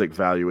intrinsic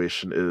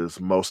valuation is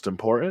most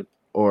important,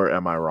 or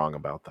am I wrong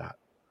about that?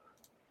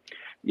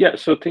 Yeah,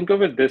 so think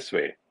of it this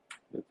way.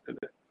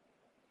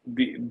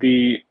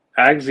 The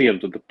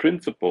axioms or the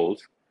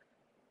principles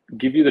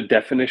give you the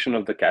definition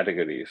of the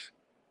categories,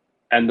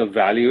 and the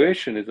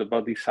valuation is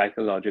about the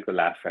psychological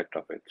affect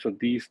of it. So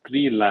these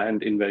three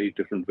land in very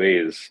different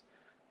ways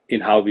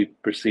in how we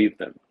perceive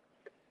them.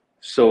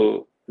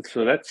 So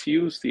let's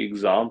use the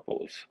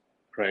examples,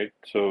 right?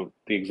 So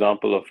the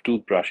example of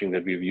toothbrushing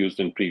that we've used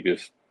in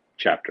previous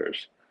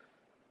chapters.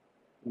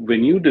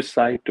 When you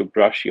decide to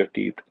brush your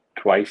teeth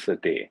twice a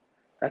day,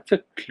 that's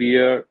a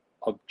clear,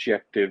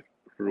 objective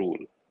rule.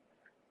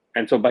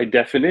 And so by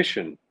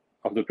definition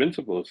of the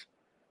principles,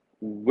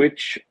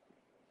 which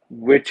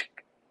which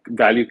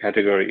value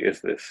category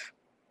is this?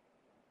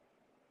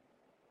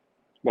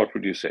 What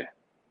would you say?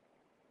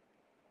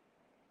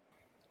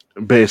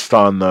 Based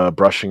on the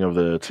brushing of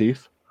the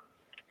teeth?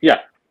 Yeah,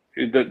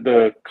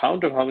 the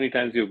count of how many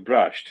times you've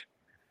brushed,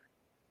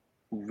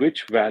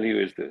 which value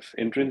is this?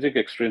 Intrinsic,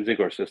 extrinsic,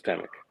 or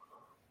systemic?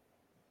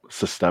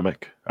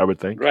 Systemic, I would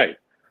think. Right,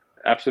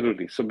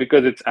 absolutely. So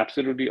because it's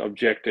absolutely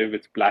objective,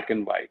 it's black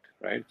and white,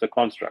 right? It's a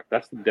construct.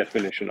 That's the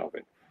definition of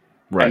it.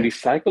 And the Right.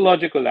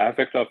 psychological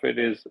aspect of it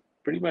is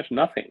pretty much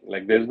nothing.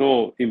 Like there's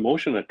no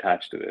emotion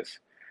attached to this.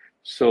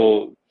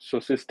 So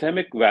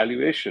systemic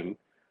valuation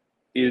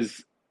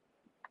is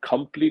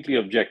completely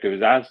objective,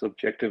 is as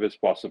objective as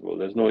possible.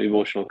 There's no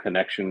emotional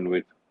connection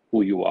with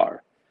who you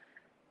are.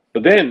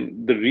 But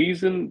then the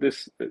reason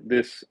this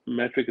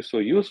metric is so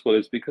useful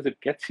is because it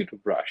gets you to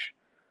brush.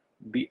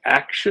 The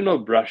action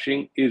of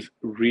brushing is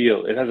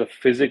real. It has a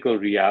physical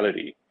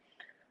reality,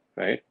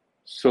 right?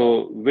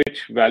 So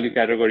which value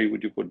category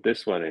would you put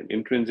this one in?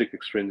 Intrinsic,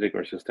 extrinsic,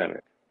 or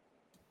systemic?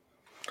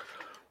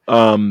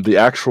 The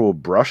actual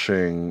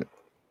brushing,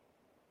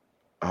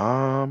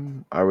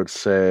 I would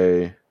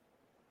say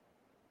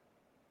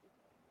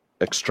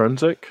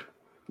extrinsic.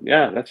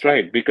 Yeah, that's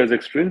right. Because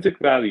extrinsic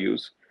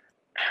values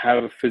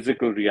have a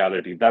physical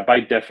reality, that by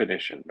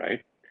definition,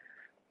 right?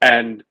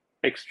 And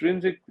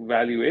extrinsic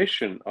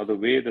valuation, or the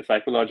way the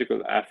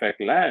psychological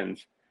affect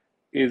lands,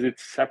 is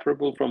it's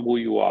separable from who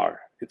you are.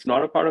 It's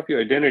not a part of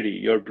your identity.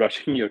 You're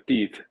brushing your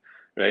teeth,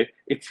 right?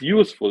 It's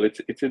useful.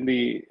 It's in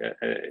the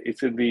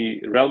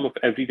realm of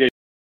everyday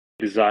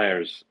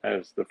desires,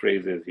 as the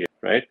phrase is here,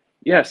 right?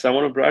 Yes, I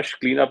want to brush,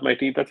 clean up my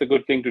teeth. That's a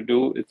good thing to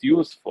do. It's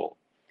useful,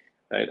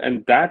 right?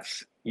 And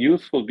that's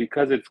useful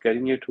because it's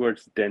getting you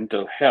towards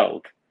dental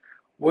health,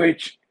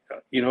 which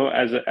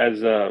as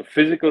a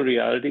physical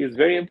reality is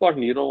very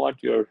important. You don't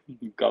want your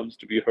gums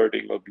to be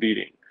hurting or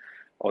bleeding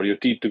or your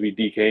teeth to be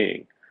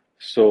decaying.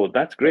 So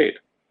that's great.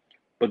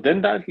 But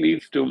then that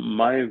leads to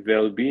my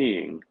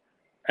well-being,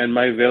 and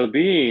my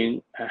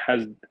well-being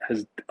has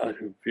a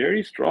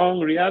very strong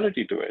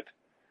reality to it,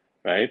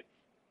 right?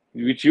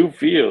 Which you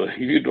feel. If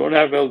you don't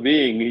have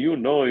well-being, you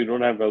know you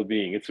don't have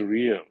well-being. It's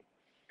real.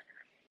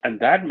 And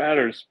that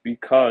matters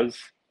because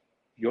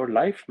your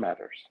life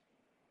matters.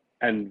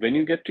 And when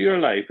you get to your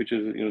life, which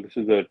is, this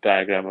is a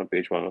diagram on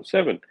page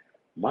 107,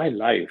 my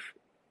life,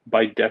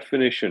 by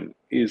definition,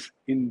 is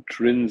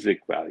intrinsic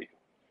value.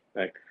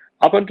 Right?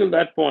 Up until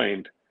that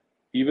point,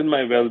 even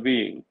my well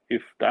being,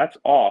 if that's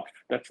off,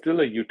 that's still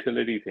a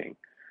utility thing.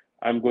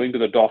 I'm going to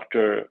the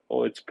doctor,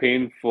 oh, it's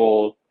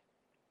painful.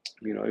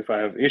 If I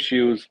have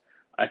issues,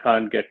 I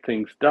can't get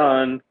things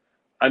done.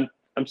 I'm,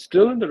 I'm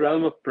still in the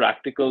realm of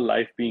practical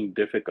life being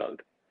difficult.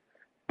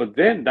 But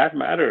then that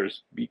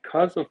matters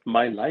because of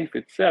my life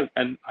itself,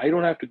 and I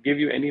don't have to give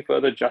you any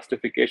further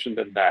justification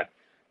than that.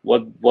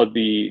 What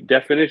the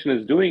definition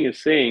is doing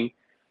is saying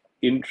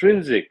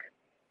intrinsic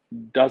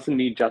doesn't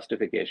need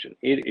justification.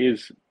 It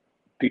is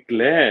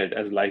declared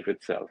as life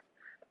itself.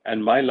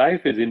 And my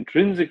life is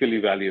intrinsically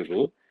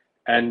valuable,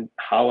 and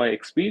how I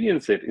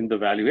experience it in the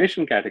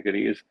valuation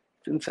category is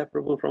it's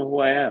inseparable from who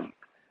I am.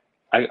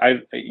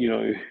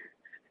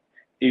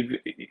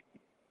 If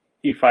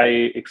if I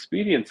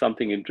experience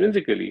something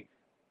intrinsically,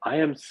 I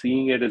am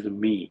seeing it as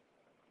me.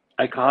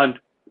 I can't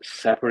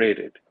separate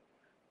it.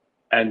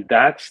 And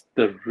that's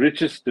the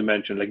richest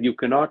dimension. Like you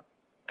cannot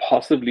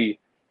possibly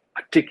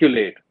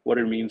articulate what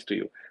it means to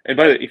you. And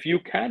by the way, if you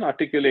can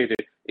articulate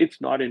it,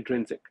 it's not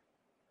intrinsic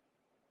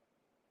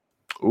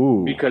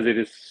Ooh. because it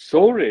is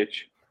so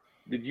rich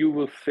that you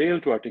will fail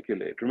to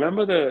articulate.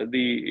 Remember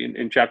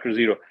in chapter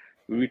 0,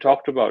 we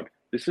talked about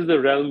this is the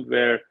realm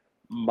where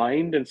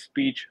mind and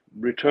speech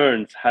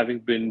returns having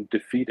been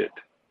defeated.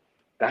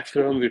 That's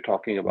the realm we're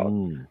talking about.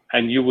 Mm.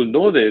 And you will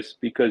know this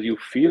because you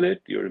feel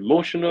it, you're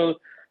emotional,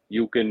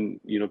 you can,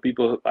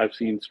 people, I've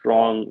seen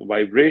strong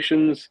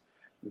vibrations.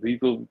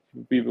 People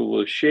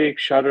will shake,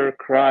 shudder,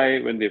 cry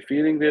when they're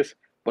feeling this,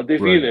 but they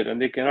feel Right. it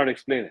and they cannot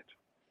explain it.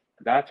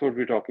 That's what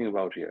we're talking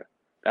about here.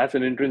 That's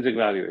an intrinsic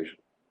valuation.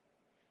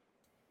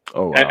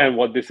 Oh and, wow. and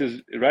what this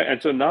is, right?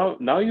 And so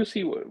now you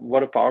see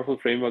what a powerful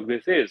framework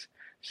this is,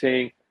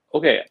 saying,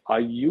 okay, are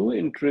you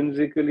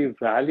intrinsically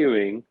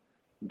valuing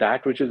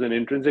that which is an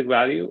intrinsic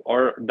value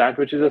or that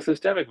which is a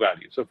systemic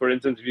value? So for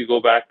instance, if you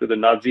go back to the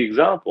Nazi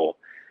example,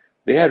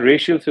 they had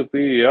racial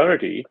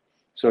superiority.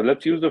 So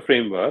let's use the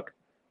framework.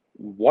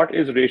 What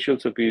is racial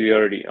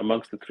superiority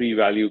amongst the three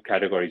value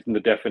categories in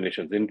the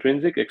definitions: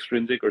 intrinsic,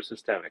 extrinsic, or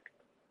systemic?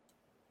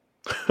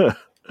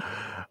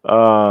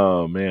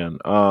 Oh man.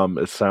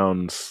 It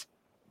sounds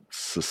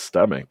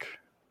systemic.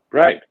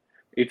 Right.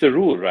 It's a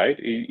rule, right?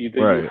 Either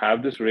you Right.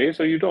 have this race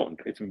or you don't.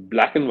 It's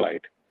black and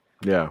white.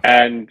 Yeah.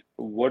 And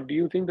what do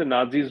you think the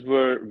Nazis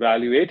were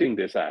evaluating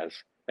this as?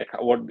 Like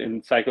what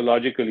in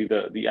psychologically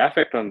the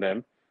affect on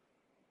them,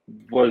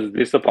 was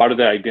this a part of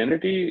their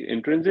identity,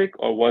 intrinsic,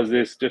 or was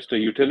this just a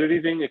utility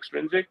thing,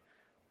 extrinsic,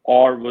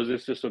 or was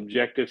this just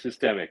objective,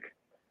 systemic?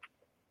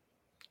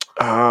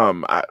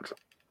 I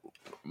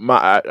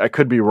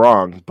could be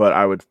wrong, but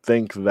I would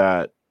think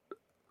that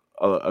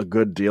a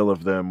good deal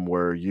of them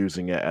were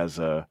using it as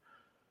a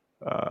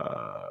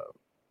uh,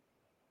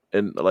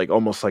 and like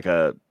almost like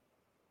a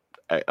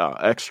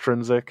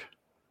extrinsic,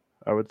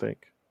 I would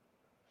think.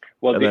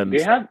 Well, And then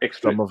they have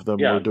some of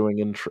them were yeah. doing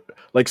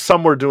like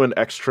some were doing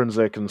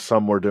extrinsic and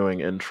some were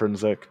doing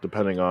intrinsic,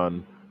 depending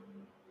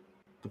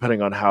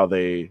on how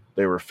they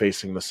were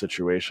facing the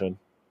situation.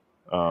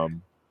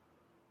 Um,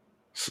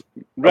 s-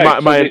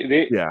 Right. So my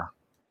they yeah.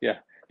 yeah,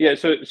 yeah.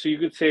 So you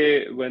could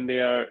say when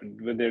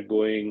they're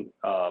going,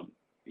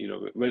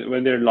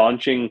 when they're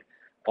launching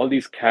all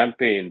these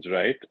campaigns,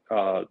 right?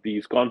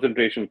 These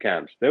concentration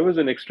camps. There was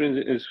an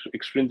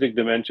extrinsic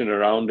dimension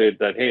around it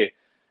that, hey,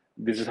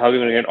 this is how we're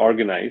going to get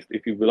organized.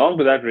 If you belong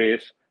to that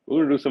race, we're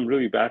going to do some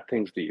really bad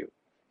things to you.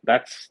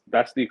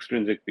 That's the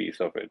extrinsic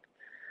piece of it.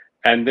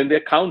 And then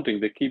they're counting.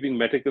 They're keeping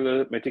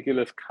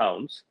meticulous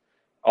counts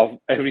of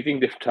everything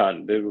they've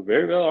done. They were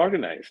very well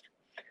organized.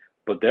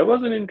 But there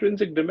was an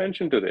intrinsic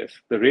dimension to this.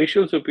 The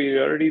racial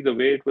superiority, the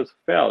way it was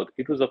felt,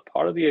 it was a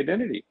part of the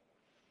identity.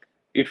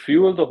 It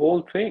fueled the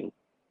whole thing.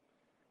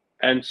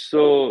 And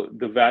so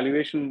the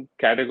valuation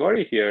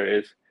category here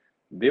is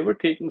they were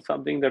taking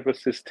something that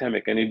was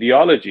systemic, an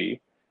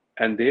ideology,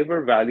 and they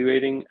were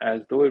valuating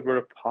as though it were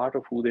a part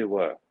of who they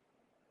were.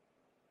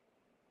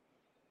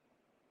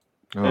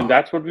 And Oh,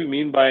 that's what we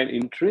mean by an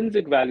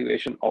intrinsic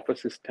valuation of a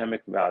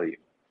systemic value.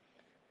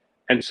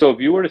 And so if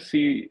you were to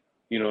see,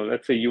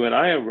 let's say you and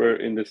I were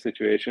in this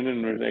situation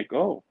and we're like,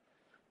 oh,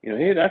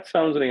 hey, that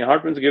sounds like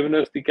Hartman's given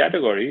us the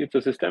category. It's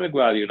a systemic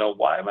value. Now,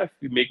 why am I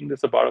making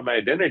this a part of my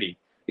identity?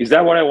 Is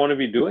that what I want to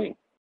be doing?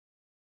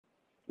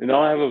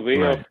 Now I have a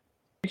way of right,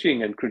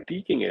 teaching and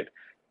critiquing it.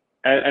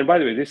 And by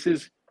the way, this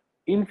is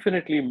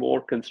infinitely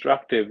more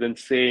constructive than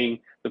saying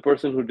the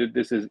person who did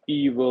this is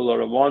evil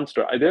or a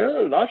monster. There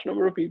are a large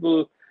number of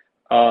people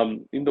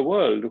in the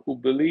world who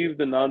believe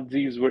the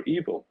Nazis were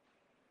evil.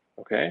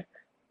 Okay.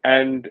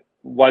 And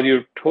while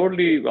you're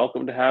totally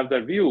welcome to have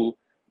that view,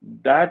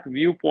 that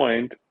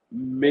viewpoint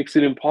makes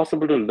it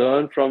impossible to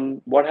learn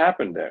from what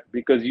happened there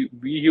because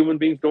we human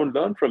beings don't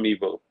learn from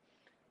evil,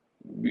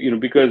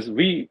 because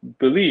we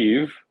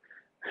believe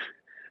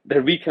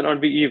that we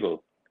cannot be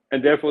evil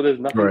and therefore there's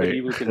nothing that right,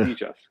 evil can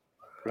teach us,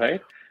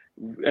 right?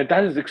 And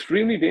that is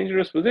extremely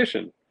dangerous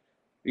position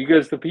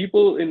because the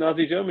people in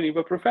Nazi Germany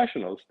were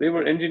professionals. They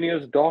were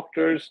engineers,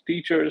 doctors,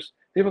 teachers.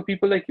 They were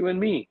people like you and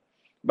me.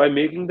 By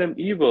making them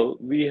evil,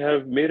 we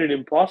have made it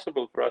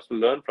impossible for us to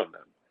learn from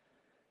them.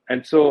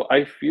 And so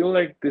I feel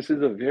like this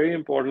is a very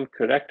important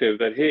corrective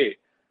that, hey,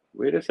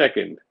 wait a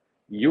second,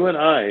 you and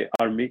I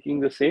are making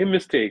the same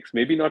mistakes,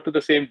 maybe not to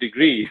the same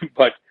degree,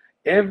 but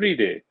every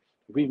day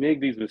we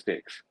make these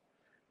mistakes.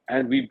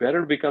 And we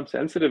better become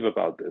sensitive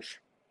about this.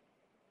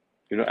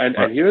 right,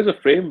 And here's a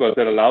framework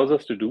that allows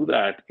us to do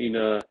that in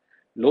a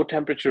low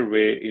temperature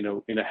way,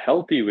 in a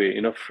healthy way,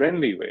 in a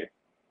friendly way.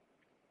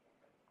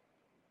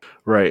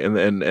 right.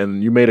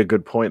 And you made a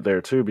good point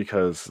there too,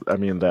 because I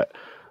mean that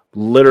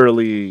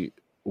literally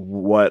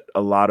what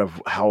a lot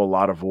of how a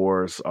lot of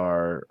wars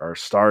are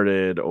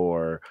started,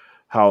 or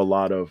how a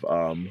lot of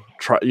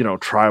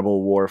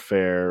tribal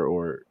warfare,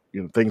 or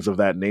things of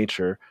that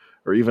nature,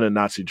 or even in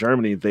Nazi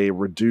Germany they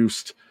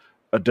reduced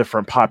a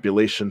different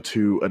population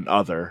to an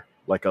other,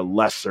 like a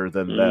lesser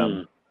than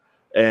them. Mm,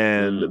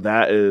 And mm,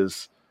 that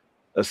is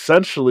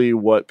essentially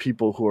what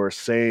people who are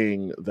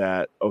saying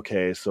that,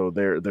 okay, so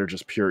they're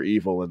just pure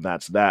evil and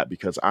that's that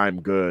because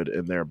I'm good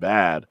and they're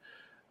bad.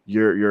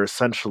 You're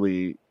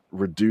essentially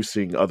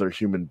reducing other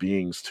human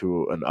beings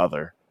to an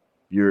other.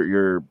 You're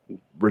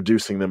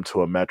reducing them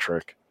to a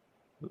metric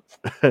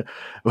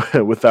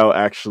without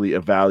actually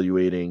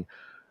evaluating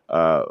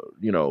uh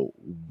you know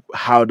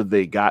how did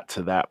they got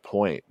to that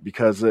point.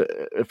 Because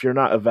if you're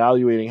not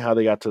evaluating how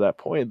they got to that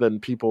point, then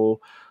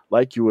people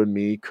like you and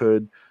me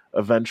could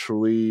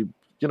eventually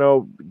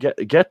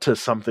get to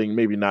something,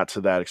 maybe not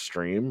to that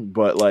extreme,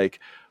 but like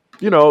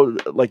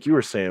like you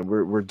were saying,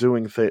 we're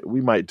doing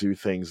we might do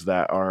things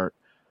that are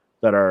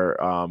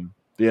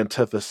the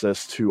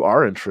antithesis to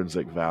our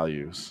intrinsic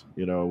values.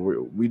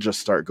 We just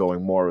start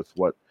going more with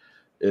what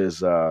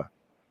is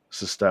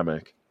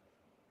systemic.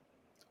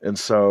 And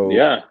so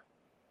yeah,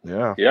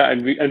 yeah. yeah,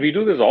 and we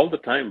do this all the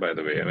time. By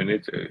the way, I mean,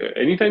 it's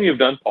anytime you've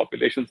done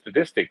population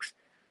statistics,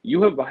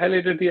 you have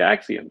violated the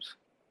axioms.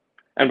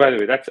 And by the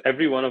way, that's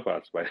every one of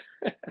us. But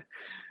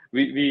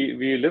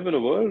we live in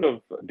a world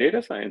of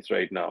data science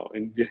right now.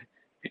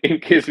 In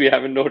case we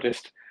haven't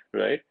noticed,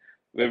 right,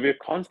 where we're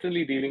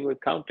constantly dealing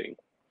with counting.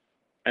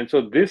 And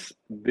so this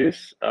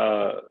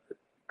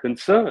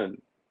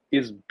concern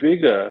is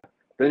bigger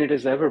than it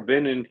has ever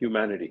been in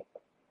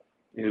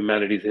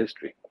humanity's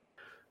history.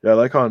 Yeah,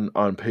 like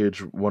on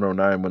page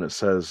 109 when it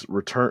says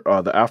return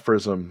the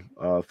aphorism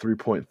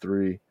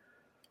 3.3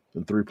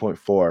 and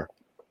 3.4,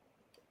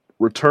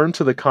 return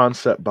to the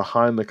concept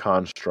behind the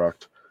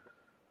construct,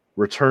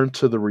 return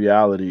to the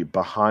reality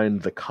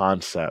behind the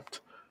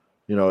concept.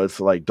 It's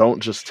like,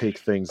 don't just take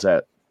things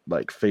at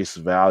like face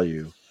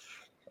value.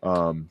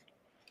 Um,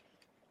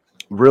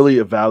 really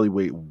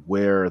evaluate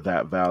where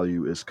that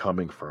value is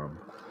coming from.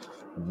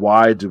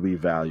 Why do we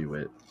value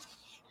it?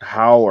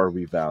 How are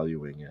we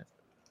valuing it?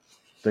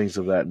 Things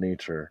of that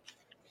nature.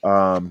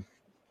 Um,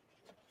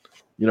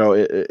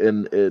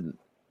 in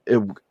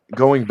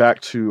going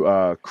back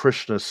to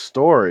Krishna's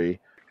story,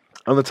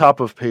 on the top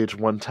of page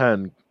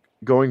 110,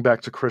 going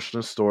back to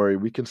Krishna's story,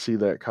 we can see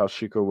that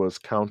Kaushika was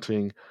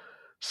counting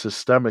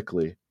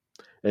systemically,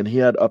 and he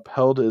had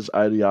upheld his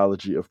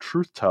ideology of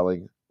truth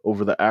telling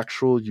over the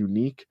actual,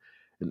 unique,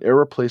 and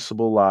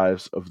irreplaceable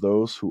lives of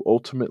those who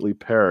ultimately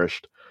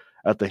perished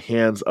at the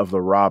hands of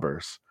the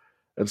robbers.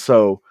 And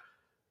so,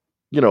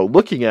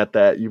 looking at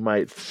that, you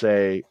might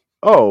say,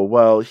 oh,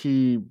 well,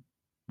 he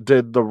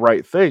did the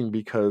right thing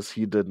because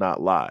he did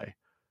not lie.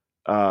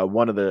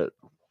 One of the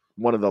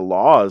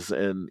laws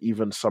in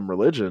even some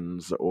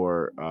religions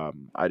or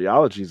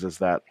ideologies is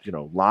that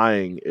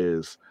lying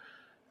is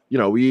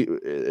we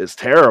it's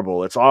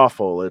terrible, it's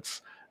awful,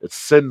 it's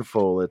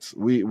sinful, it's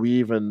we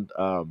even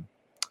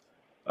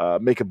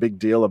make a big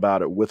deal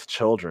about it with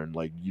children,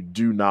 like you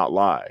do not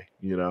lie,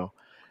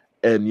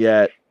 and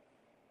yet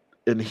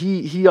and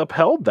he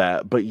upheld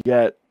that, but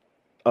yet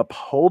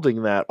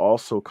upholding that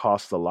also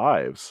cost the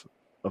lives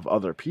of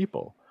other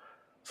people.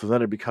 So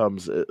then it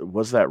becomes,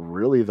 was that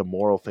really the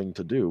moral thing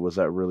to do? Was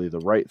that really the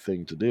right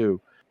thing to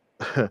do?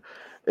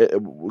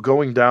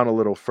 Going down a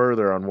little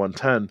further on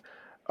 110,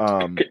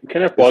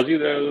 Can I is pause you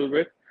there a little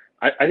bit?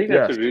 I think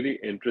that's yes. a really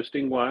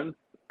interesting one.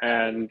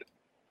 And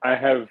I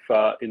have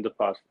in the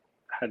past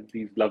had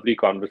these lovely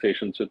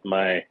conversations with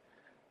my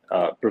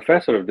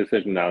professor of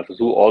decision analysis,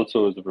 who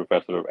also is a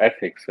professor of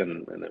ethics,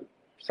 and I've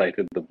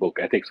cited the book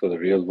Ethics for the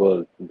Real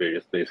World in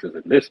various places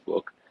in this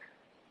book.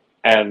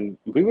 And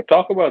we would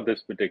talk about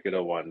this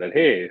particular one that,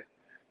 hey,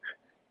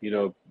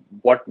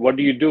 what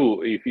do you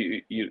do if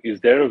is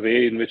there a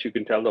way in which you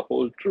can tell the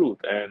whole truth?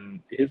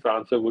 And his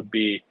answer would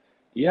be,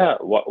 yeah,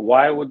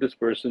 why would this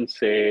person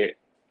say,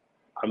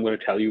 I'm going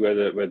to tell you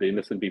where the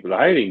innocent people are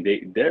hiding?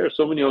 There are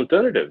so many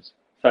alternatives,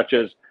 such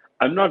as,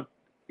 I'm not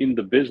in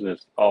the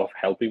business of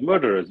helping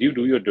murderers, you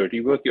do your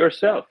dirty work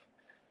yourself.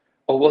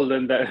 Oh, well,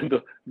 then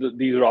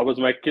these robbers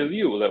might kill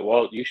you. Like,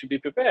 well, you should be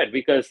prepared,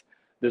 because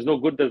there's no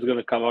good that's going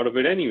to come out of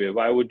it anyway.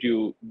 Why would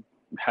you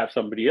have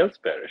somebody else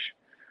perish?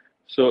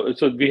 So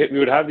we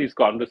would have these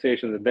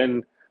conversations, and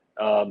then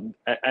and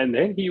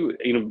then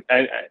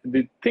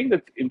the thing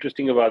that's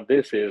interesting about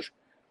this is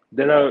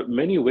there are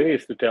many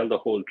ways to tell the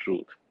whole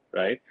truth,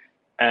 right?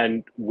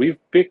 And we've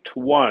picked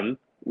one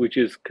which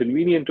is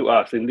convenient to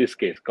us. In this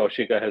case,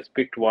 Kaushika has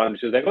picked one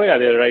which is like, oh yeah,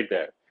 they're right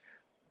there.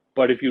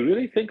 But if you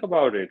really think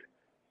about it,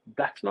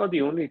 that's not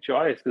the only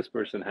choice this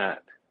person had,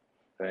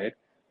 right?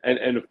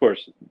 And of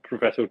course,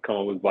 professor would come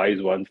up with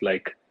wise ones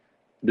like,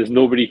 there's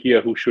nobody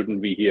here who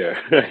shouldn't be here,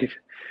 right?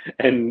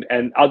 And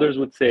others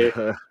would say,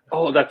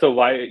 oh, that's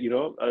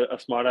a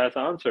smart ass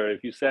answer.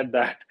 If you said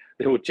that,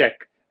 they would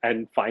check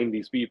and find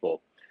these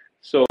people.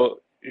 So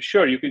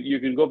sure, you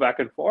can go back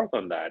and forth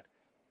on that,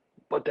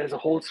 but there's a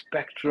whole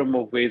spectrum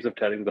of ways of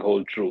telling the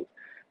whole truth.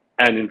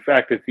 And in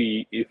fact, if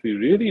we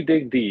really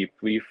dig deep,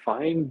 we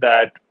find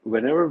that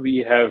whenever we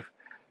have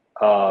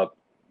uh,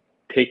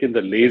 taken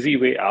the lazy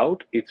way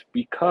out, it's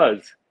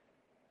because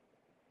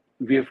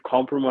we have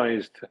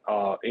compromised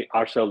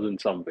ourselves in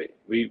some way.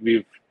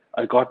 We've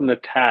gotten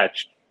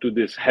attached to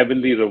this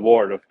heavenly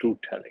reward of truth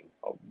telling,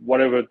 or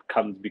whatever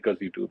comes because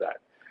you do that.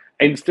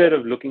 Instead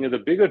of looking at the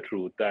bigger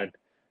truth that,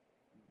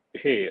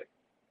 hey,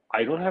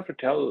 I don't have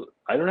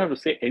to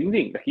say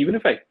anything. Like, even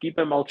if I keep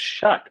my mouth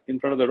shut in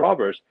front of the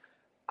robbers,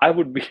 I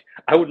would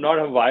not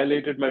have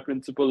violated my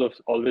principle of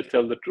always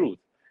tell the truth.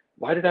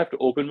 Why did I have to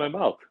open my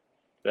mouth?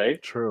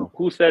 Right? True.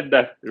 Who said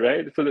that?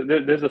 Right? So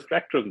there's a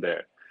spectrum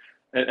there,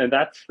 and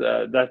that's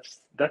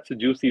a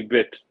juicy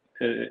bit.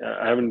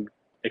 I haven't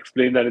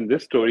explained that in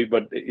this story,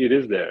 but it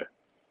is there.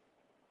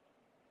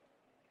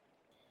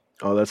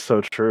 Oh, that's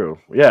so true.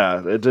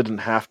 Yeah, it didn't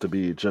have to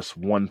be just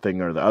one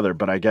thing or the other,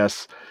 but I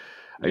guess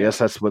Yeah,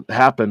 that's what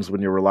happens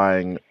when you're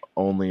relying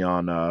only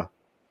on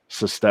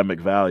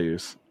systemic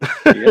values.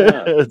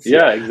 yeah, it's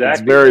yeah. it's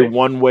Exactly. very Right.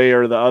 one way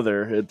or the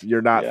other.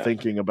 You're not Yeah,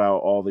 thinking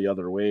about all the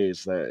other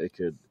ways that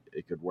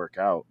it could work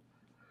out.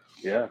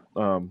 yeah.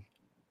 Um,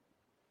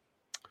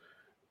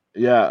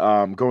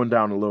 yeah, going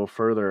down a little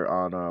further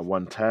on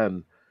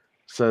 110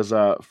 says,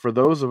 for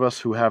those of us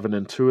who have an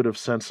intuitive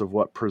sense of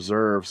what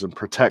preserves and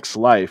protects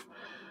life,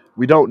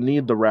 we don't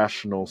need the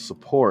rational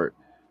support,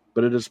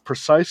 but it is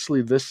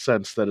precisely this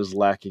sense that is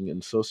lacking in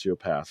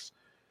sociopaths.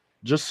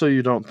 Just so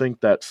you don't think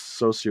that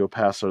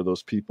sociopaths are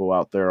those people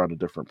out there on a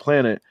different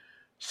planet,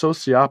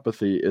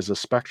 sociopathy is a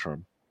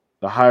spectrum.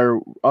 The higher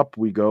up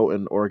we go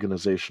in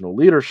organizational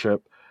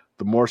leadership,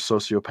 the more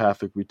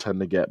sociopathic we tend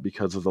to get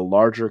because of the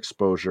larger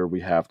exposure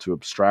we have to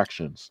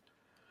abstractions.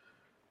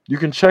 You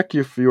can check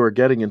if you are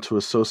getting into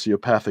a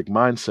sociopathic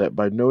mindset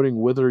by noting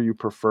whether you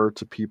prefer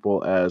to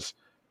people as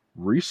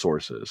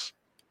resources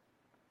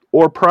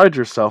or pride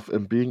yourself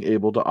in being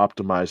able to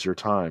optimize your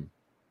time.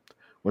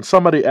 When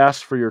somebody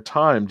asks for your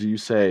time, do you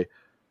say,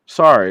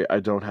 sorry, I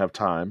don't have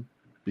time,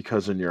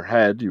 because in your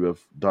head you have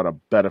done a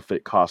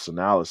benefit cost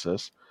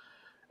analysis,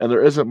 and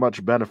there isn't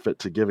much benefit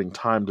to giving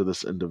time to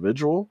this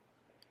individual?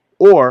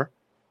 Or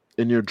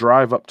In your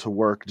drive up to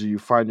work, do you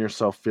find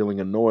yourself feeling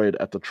annoyed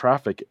at the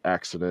traffic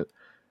accident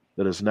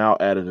that has now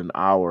added an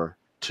hour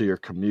to your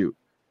commute?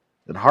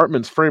 In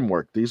Hartman's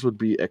framework, these would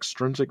be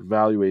extrinsic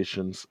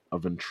valuations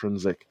of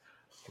intrinsic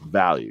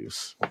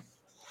values.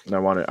 And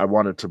I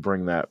wanted to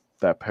bring that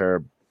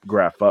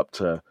paragraph up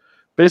to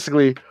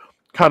basically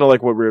kind of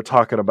like what we were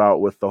talking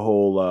about with the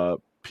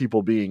whole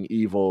people being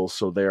evil,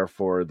 so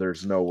therefore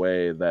there's no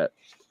way that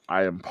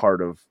I am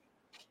part of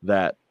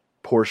that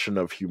portion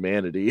of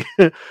humanity.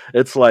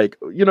 It's like,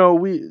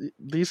 we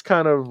these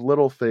kind of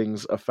little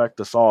things affect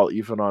us all,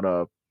 even on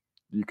a,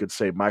 you could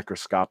say,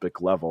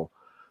 microscopic level.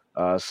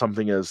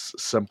 Something as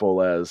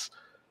simple as,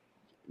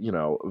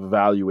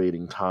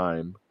 evaluating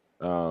time,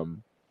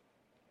 um,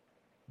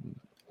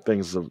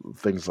 things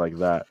like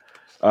that.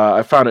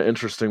 I found it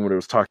interesting when it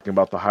was talking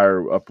about the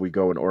higher up we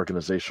go in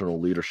organizational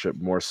leadership,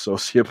 more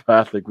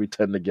sociopathic we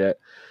tend to get,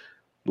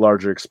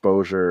 larger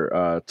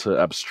exposure to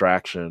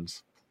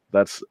abstractions.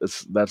 That's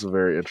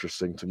very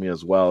interesting to me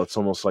as well. It's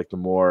almost like the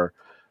more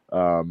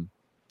um,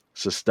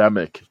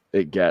 systemic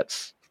it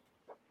gets,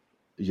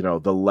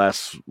 the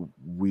less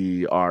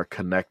we are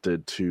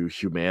connected to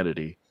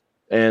humanity,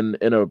 and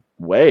in a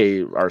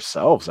way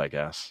ourselves, I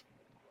guess.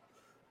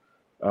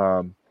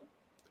 Um,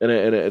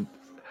 and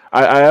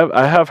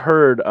I have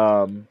heard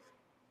of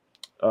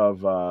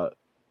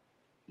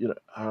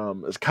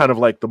it's kind of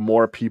like the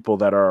more people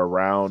that are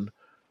around,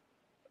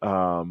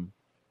 um,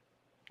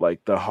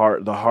 like the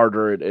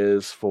harder it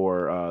is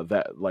for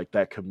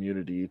that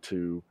community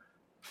to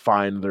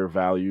find their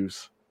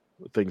values,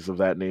 things of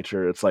that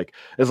nature. It's like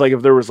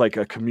if there was like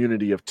a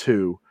community of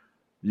two,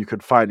 you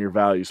could find your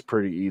values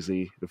pretty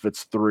easy. If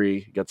it's three,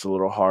 it gets a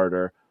little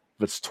harder.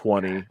 If it's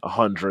 20,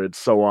 100,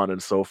 so on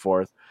and so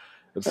forth.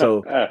 And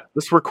so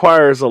this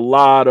requires a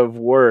lot of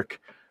work,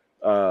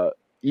 uh,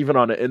 even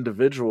on an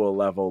individual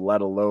level,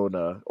 let alone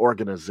a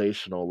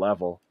organizational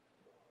level.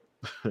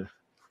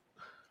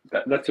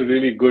 That's a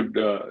really good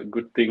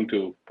thing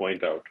to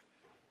point out.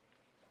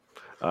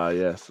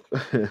 Yes.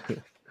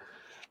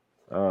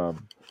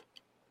 um,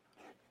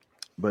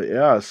 but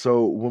yeah,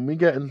 so when we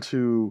get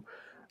into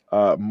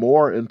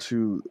more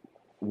into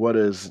what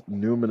are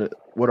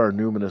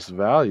numinous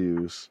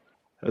values,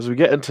 as we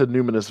get into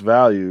numinous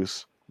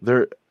values,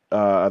 there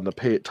on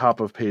the top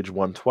of page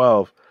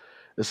 112,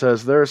 it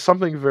says there is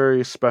something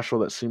very special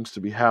that seems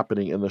to be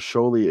happening in the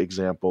Scholey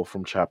example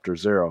from chapter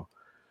 0.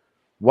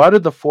 Why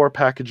did the four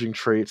packaging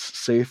traits,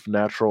 safe,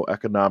 natural,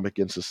 economic,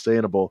 and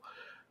sustainable,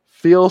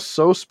 feel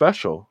so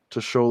special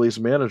to Scholey's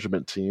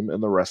management team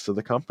and the rest of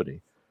the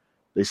company?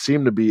 They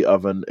seem to be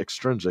of an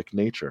extrinsic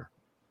nature.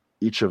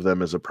 Each of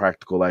them is a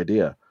practical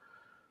idea.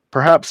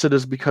 Perhaps it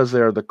is because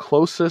they are the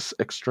closest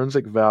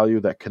extrinsic value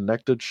that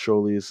connected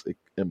Scholey's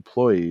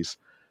employees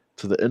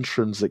to the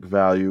intrinsic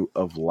value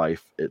of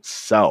life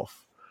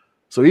itself.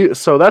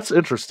 So that's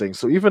interesting.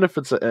 So even if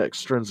it's an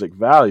extrinsic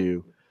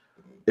value,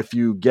 if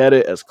you get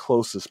it as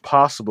close as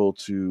possible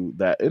to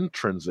that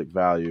intrinsic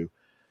value,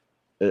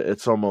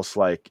 it's almost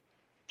like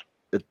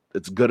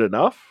it's good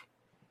enough.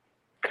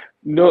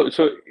 No,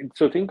 so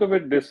think of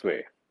it this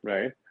way,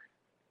 right?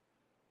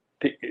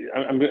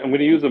 I'm going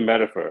to use a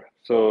metaphor.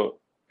 So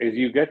as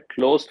you get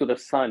close to the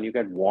sun, you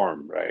get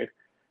warm, right?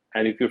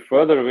 And if you're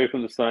further away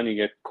from the sun, you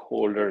get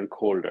colder and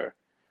colder.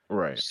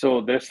 Right. So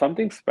there's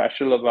something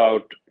special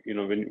about,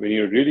 when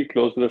you're really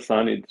close to the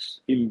sun, it's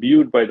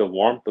imbued by the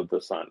warmth of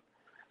the sun.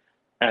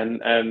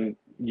 And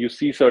you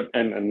see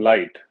certain and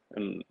light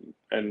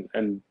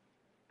and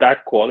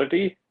that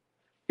quality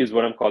is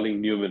what I'm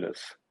calling numinous,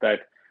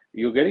 that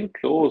you're getting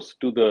close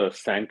to the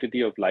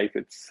sanctity of life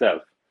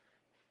itself.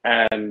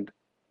 And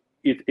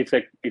it's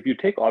like if you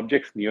take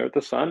objects near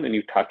the sun and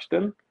you touch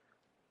them,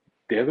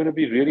 they're going to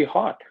be really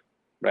hot,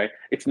 right?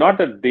 It's not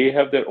that they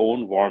have their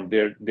own warmth;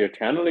 they're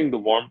channeling the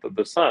warmth of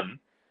the sun,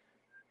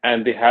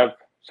 and they have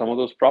some of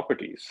those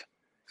properties.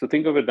 So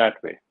think of it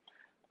that way.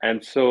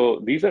 And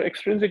so these are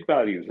extrinsic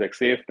values like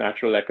safe,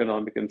 natural,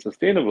 economic, and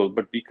sustainable.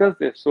 But because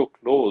they're so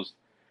close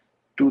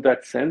to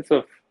that sense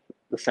of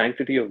the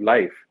sanctity of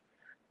life,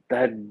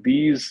 that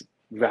these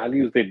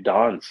values they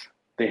dance,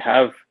 they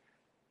have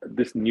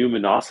this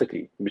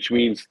numinosity, which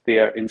means they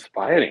are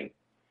inspiring.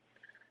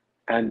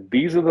 And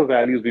these are the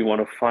values we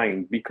want to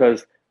find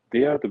because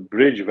they are the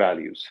bridge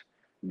values.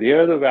 They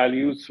are the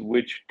values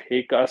which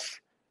take us,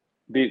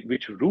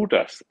 which root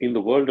us in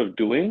the world of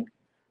doing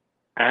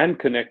and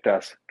connect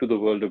us to the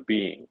world of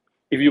being.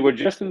 If you were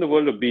just in the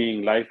world of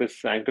being, life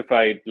is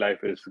sanctified,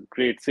 life is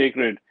great,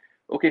 sacred.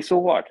 Okay, so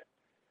what?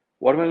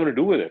 What am I going to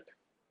do with it?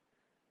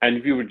 And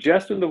if you were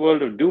just in the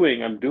world of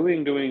doing, I'm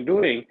doing, doing,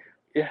 doing,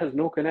 it has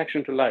no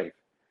connection to life.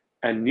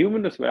 And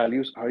numinous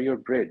values are your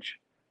bridge.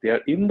 They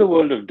are in the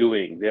world of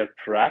doing, they are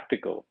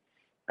practical,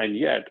 and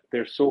yet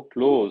they're so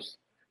close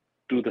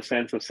to the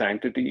sense of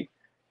sanctity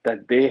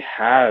that they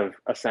have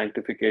a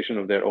sanctification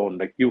of their own.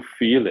 Like you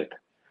feel it.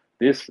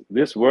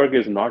 This work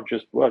is not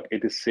just work,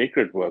 it is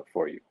sacred work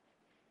for you.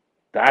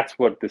 That's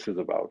what this is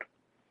about.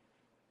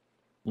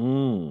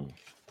 Mm,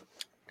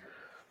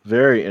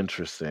 very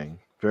interesting.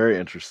 Very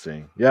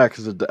interesting. Yeah,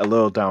 because a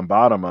little down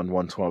bottom on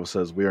 112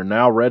 says, we are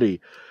now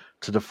ready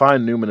to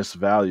define numinous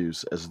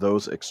values as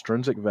those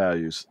extrinsic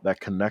values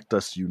that connect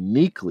us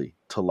uniquely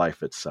to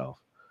life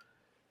itself,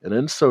 and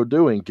in so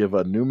doing, give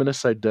a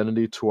numinous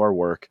identity to our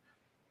work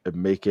and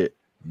make it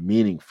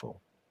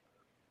meaningful.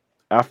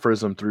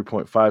 Aphorism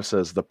 3.5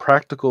 says, the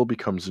practical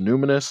becomes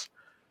numinous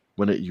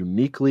when it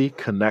uniquely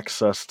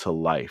connects us to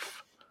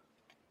life.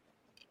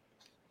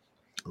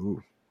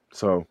 Ooh.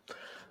 So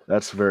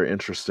that's very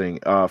interesting.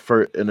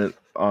 For in it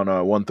on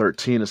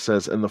 113, it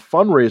says in the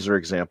fundraiser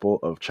example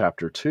of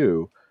chapter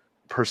 2,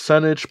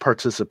 percentage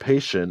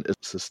participation is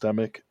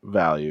systemic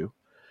value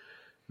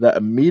that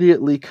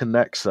immediately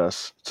connects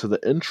us to the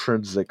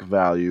intrinsic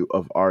value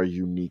of our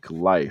unique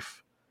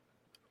life.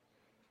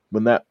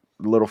 When that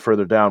a little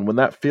further down, when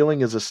that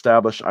feeling is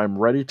established, I'm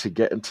ready to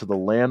get into the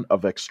land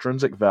of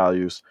extrinsic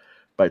values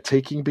by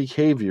taking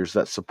behaviors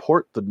that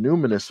support the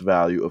numinous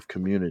value of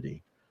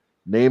community,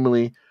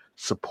 namely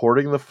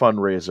supporting the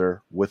fundraiser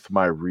with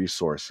my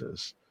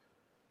resources.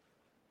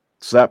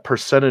 So that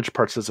percentage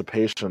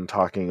participation,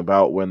 talking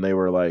about when they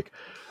were like,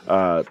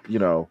 you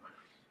know,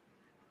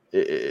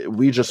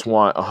 we just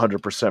want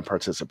 100%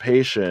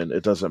 participation.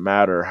 It doesn't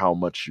matter how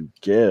much you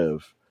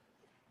give.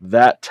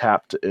 That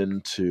tapped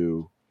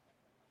into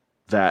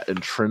that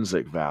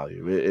intrinsic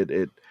value.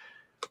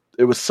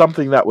 It was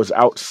something that was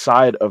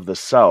outside of the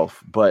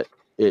self, but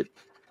it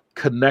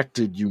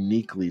connected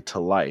uniquely to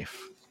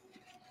life,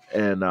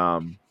 and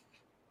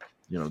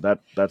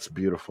that's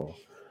beautiful.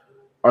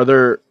 Are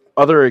there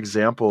other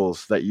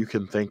examples that you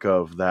can think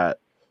of that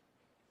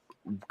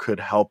could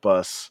help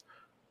us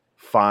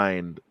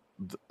find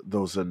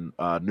those in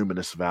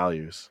numinous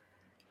values?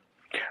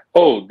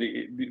 Oh,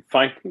 the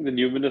finding the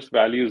numinous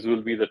values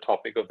will be the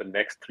topic of the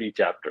next three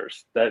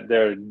chapters. That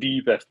there are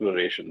deep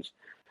explorations,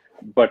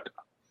 but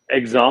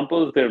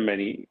examples there are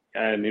many,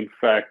 and in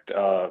fact,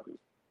 the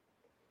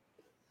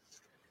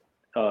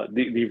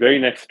very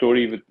next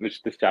story with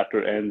which this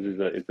chapter ends is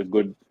a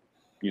good,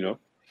 you know,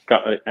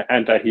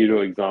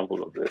 anti-hero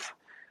example of this.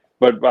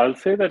 But I'll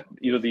say that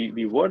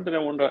the word that I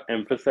want to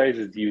emphasize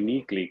is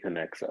uniquely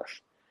connects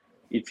us.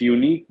 It's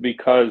unique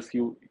because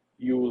you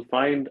will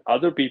find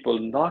other people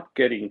not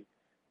getting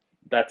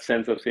that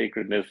sense of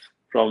sacredness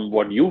from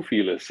what you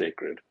feel is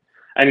sacred.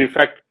 And in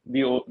fact,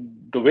 the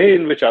way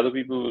in which other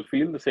people will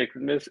feel the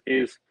sacredness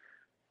is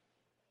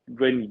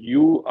when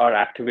you are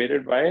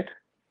activated by it.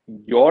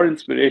 Your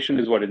inspiration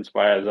is what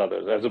inspires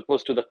others, as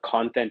opposed to the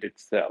content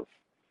itself.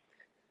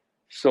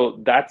 So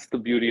that's the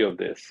beauty of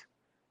this.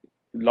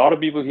 A lot of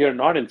people here are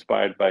not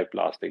inspired by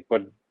plastic,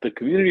 but the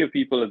community of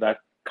people at that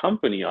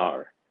company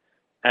are.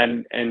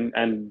 And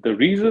the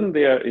reason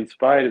they are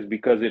inspired is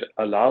because it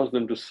allows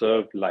them to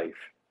serve life.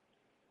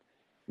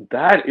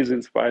 That is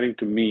inspiring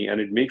to me, and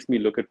it makes me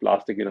look at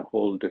plastic in a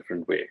whole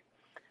different way.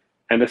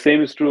 And the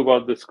same is true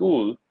about the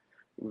school,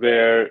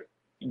 where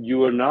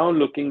you are now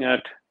looking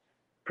at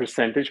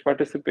percentage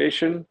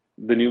participation,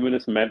 the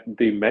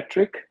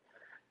metric,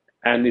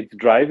 and it's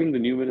driving the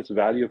numinous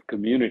value of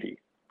community.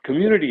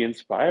 Community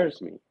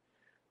inspires me.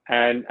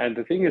 And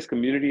the thing is,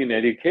 community in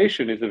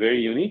education is a very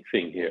unique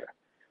thing here.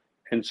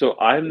 And so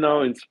I'm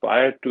now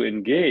inspired to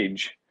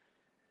engage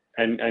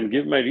and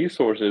give my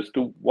resources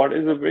to what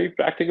is a very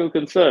practical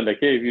concern. Like,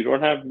 hey, if you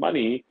don't have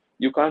money,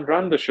 you can't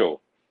run the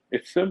show.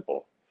 It's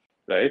simple,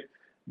 right?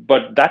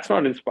 But that's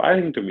not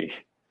inspiring to me.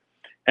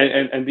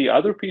 And the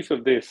other piece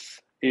of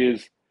this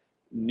is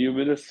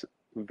numinous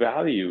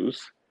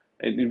values.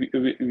 And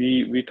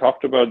we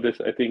talked about this,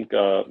 I think,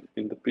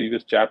 in the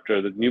previous chapter,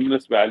 that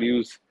numinous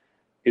values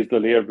is the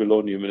layer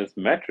below numinous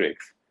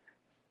metrics.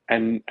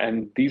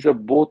 And these are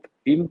both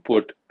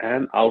input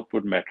and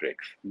output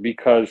metrics,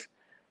 because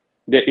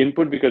they're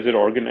input because it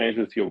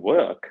organizes your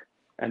work,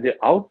 and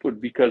they're output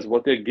because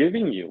what they're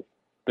giving you,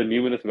 the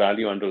numinous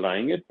value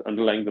underlying it,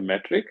 underlying the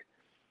metric,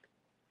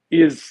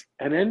 is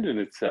an end in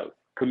itself.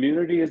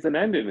 Community is an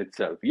end in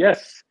itself.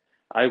 Yes,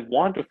 I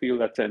want to feel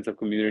that sense of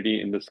community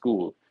in the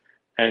school,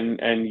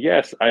 and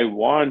yes, I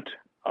want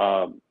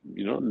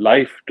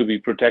life to be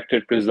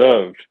protected,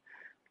 preserved.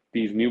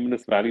 These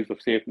numinous values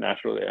of safe,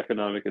 natural,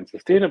 economic, and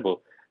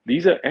sustainable.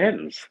 These are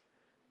ends,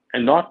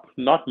 and not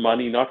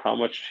money, not how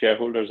much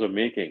shareholders are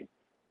making.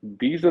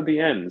 These are the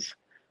ends.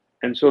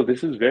 And so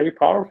this is very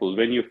powerful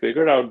when you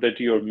figure out that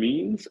your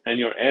means and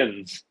your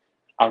ends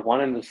are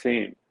one and the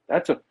same.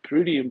 That's a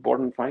pretty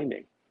important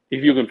finding,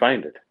 if you can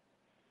find it.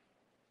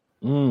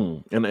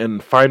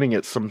 And finding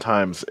it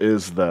sometimes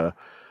is the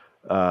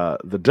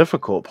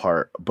difficult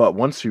part, but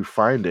once you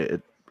find it,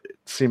 it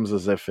seems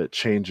as if it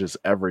changes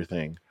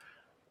everything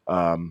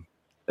um,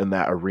 in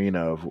that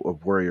arena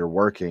of where you're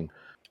working.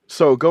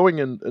 So going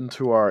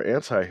into our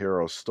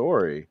anti-hero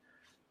story,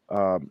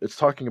 it's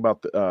talking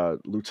about the,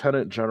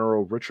 Lieutenant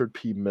General Richard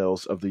P.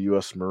 Mills of the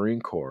U.S.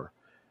 Marine Corps.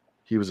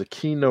 He was a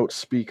keynote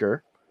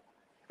speaker,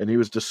 and he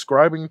was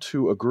describing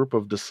to a group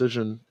of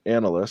decision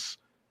analysts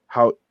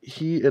how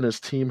he and his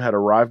team had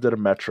arrived at a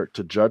metric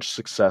to judge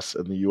success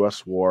in the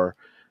U.S. war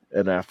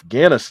in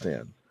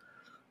Afghanistan.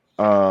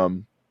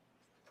 Um,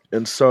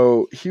 and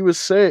so he was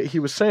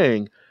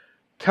saying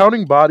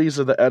Counting bodies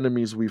of the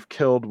enemies we've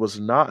killed was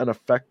not an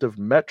effective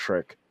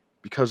metric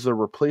because the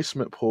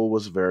replacement pool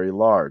was very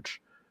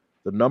large.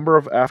 The number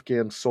of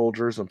Afghan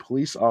soldiers and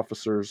police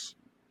officers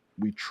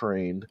we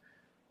trained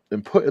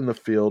and put in the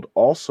field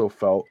also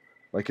felt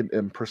like an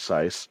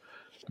imprecise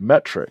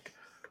metric.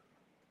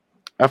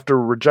 After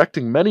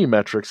rejecting many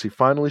metrics, he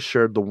finally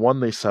shared the one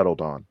they settled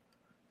on: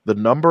 the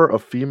number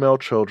of female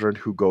children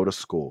who go to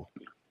school.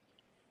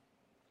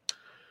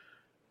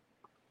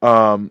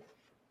 Um,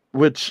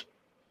 which,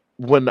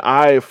 when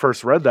I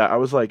first read that, I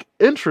was like,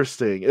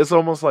 interesting. It's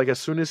almost like as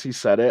soon as he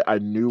said it, I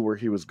knew where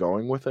he was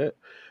going with it.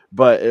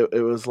 But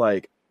it was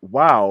like,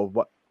 wow,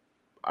 what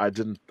I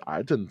didn't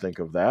think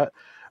of that.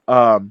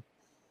 Um,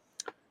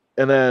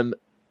 and then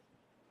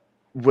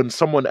when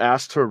someone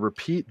asked to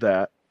repeat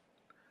that,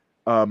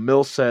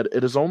 Mill said,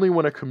 "It is only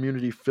when a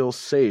community feels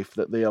safe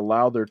that they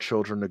allow their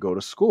children to go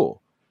to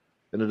school.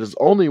 And it is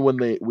only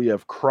when we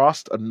have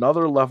crossed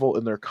another level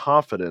in their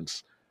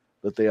confidence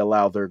that they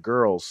allow their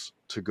girls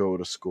to go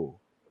to school."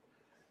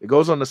 It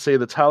goes on to say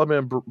the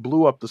Taliban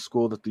blew up the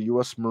school that the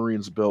U.S.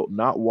 Marines built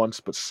not once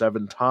but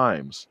 7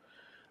 times.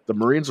 The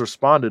Marines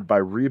responded by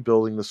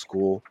rebuilding the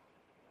school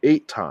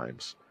 8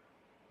 times.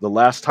 The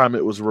last time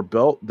it was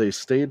rebuilt, they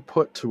stayed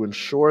put to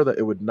ensure that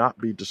it would not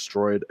be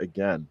destroyed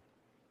again.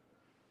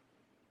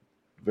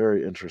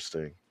 Very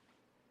interesting.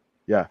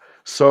 Yeah.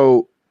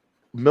 So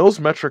Mill's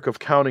metric of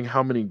counting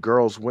how many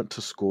girls went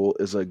to school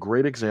is a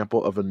great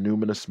example of a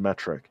numinous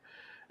metric.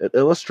 It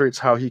illustrates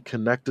how he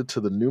connected to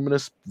the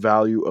numinous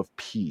value of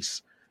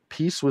peace.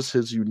 Peace was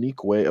his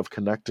unique way of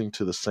connecting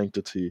to the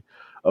sanctity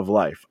of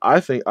life. I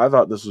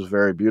thought this was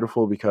very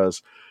beautiful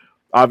because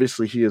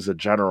obviously he is a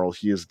general.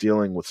 He is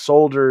dealing with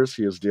soldiers.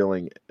 He is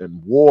dealing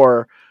in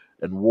war,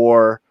 and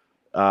war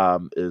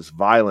is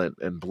violent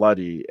and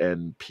bloody,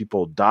 and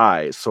people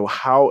die. So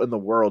how in the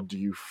world do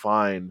you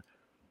find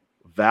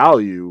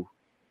value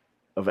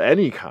of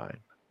any kind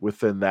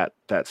within that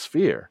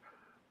sphere?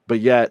 But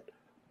yet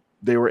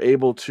they were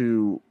able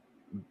to,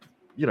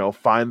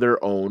 find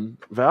their own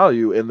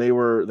value, and they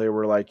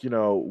were like,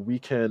 we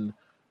can,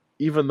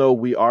 even though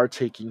we are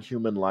taking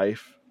human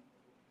life,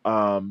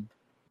 um,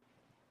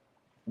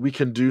 we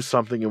can do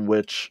something in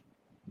which,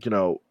 you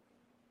know,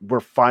 we're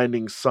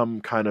finding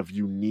some kind of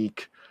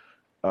unique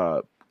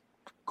uh,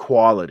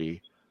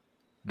 quality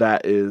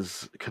that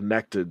is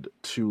connected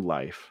to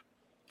life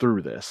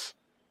through this.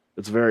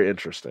 It's very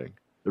interesting.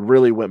 It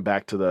really went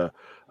back to the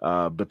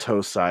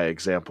Batosai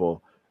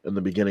example in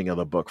the beginning of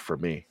the book for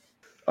me.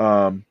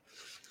 Um,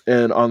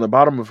 and on the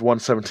bottom of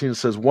 117, it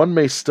says, one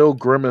may still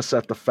grimace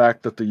at the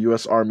fact that the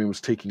U.S. Army was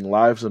taking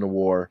lives in a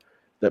war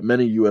that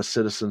many U.S.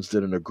 citizens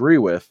didn't agree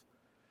with,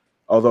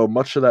 although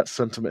much of that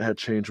sentiment had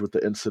changed with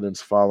the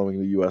incidents following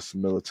the U.S.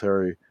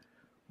 military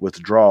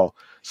withdrawal.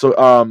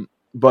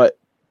 But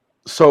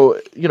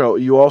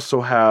you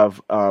also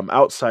have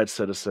outside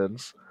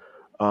citizens,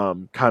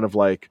 kind of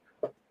like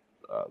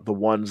the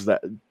ones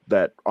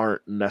that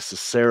aren't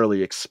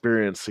necessarily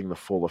experiencing the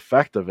full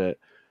effect of it.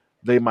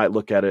 They might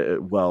look at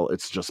it, well,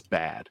 it's just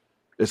bad,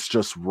 it's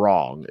just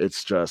wrong,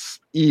 it's just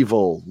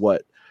evil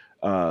what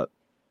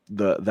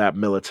that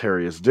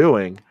military is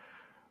doing.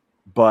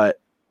 But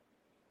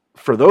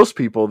for those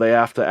people, they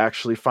have to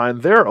actually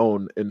find their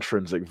own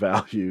intrinsic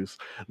values,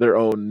 their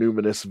own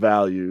numinous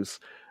values.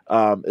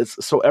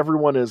 It's so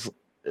everyone is.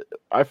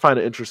 I find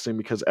it interesting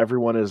because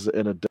everyone is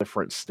in a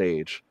different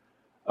stage.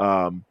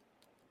 Um,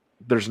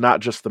 there's not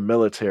just the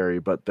military,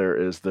 but there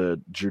is the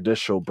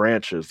judicial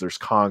branches. There's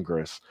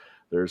Congress.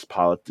 There's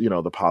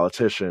the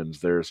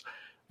politicians. There's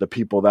the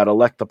people that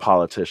elect the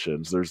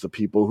politicians. There's the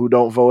people who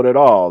don't vote at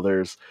all.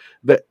 There's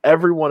that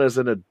everyone is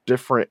in a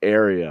different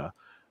area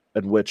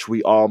in which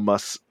we all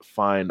must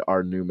find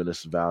our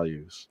numinous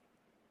values.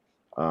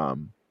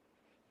 Um,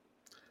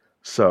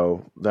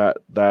 so that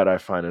I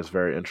find is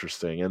very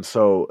interesting, and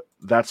so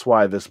that's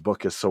why this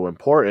book is so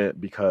important,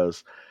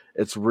 because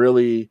it's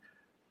really,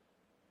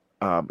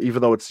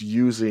 even though it's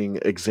using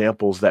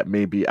examples that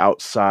may be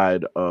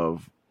outside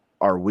of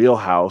our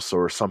wheelhouse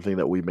or something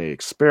that we may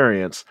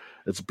experience,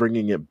 it's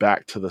bringing it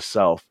back to the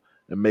self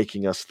and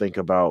making us think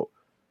about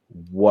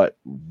what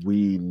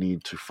we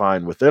need to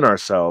find within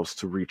ourselves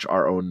to reach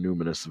our own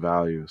numinous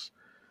values.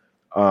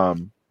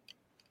 Um,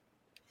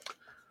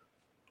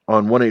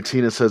 on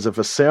 118, it says, if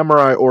a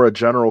samurai or a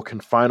general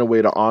can find a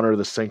way to honor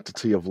the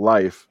sanctity of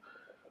life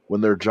when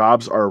their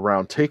jobs are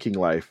around taking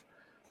life,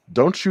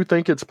 don't you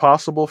think it's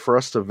possible for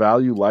us to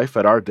value life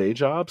at our day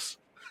jobs?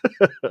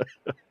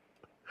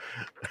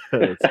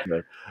 That's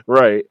good.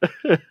 Right.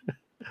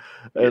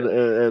 and,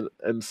 Yes.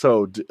 and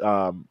so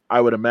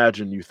I would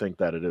imagine you think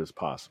that it is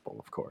possible,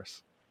 of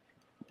course.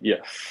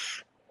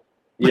 Yes.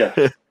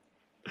 Yes.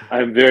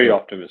 I'm very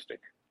optimistic.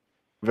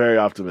 Very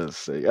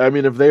optimistic. I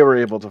mean, if they were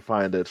able to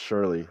find it,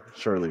 surely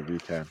we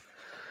can.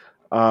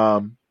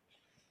 Um,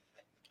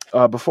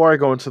 before I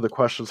go into the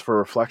questions for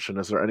reflection,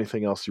 is there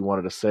anything else you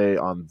wanted to say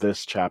on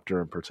this chapter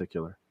in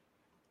particular?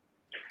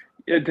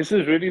 Yeah, this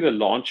is really the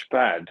launch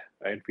pad,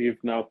 right?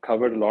 We've now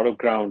covered a lot of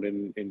ground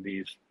in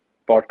these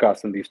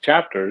podcasts and these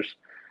chapters.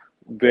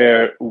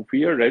 where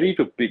we are ready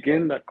to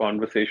begin that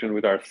conversation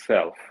with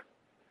ourselves.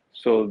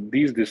 So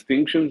these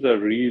distinctions are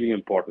really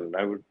important.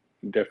 I would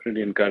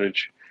definitely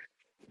encourage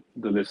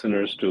the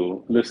listeners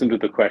to listen to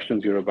the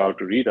questions you're about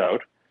to read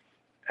out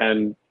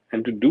and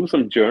to do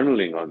some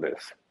journaling on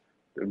this.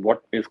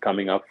 What is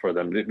coming up for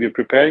them? We're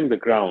preparing the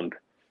ground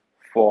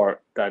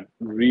for that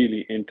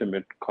really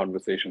intimate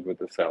conversation with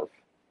the self.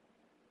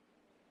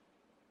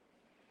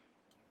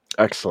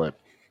 Excellent.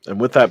 And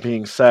with that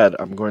being said,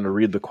 I'm going to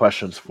read the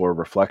questions for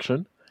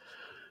reflection.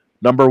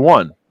 Number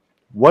 1,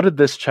 what did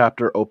this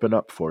chapter open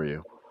up for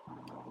you?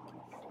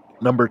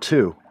 Number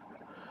 2,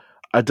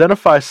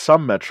 identify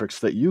some metrics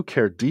that you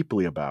care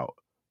deeply about.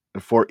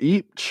 And for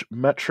each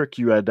metric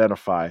you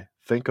identify,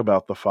 think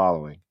about the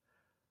following.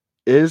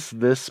 Is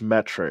this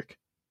metric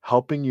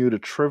helping you to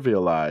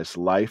trivialize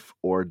life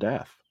or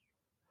death?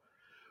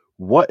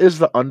 What is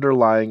the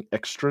underlying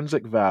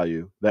extrinsic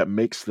value that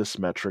makes this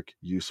metric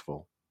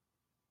useful?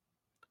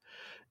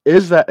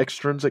 Is that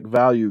extrinsic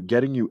value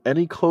getting you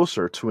any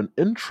closer to an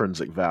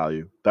intrinsic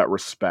value that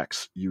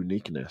respects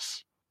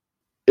uniqueness?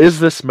 Is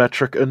this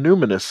metric a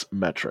numinous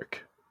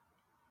metric?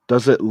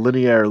 Does it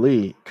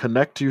linearly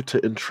connect you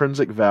to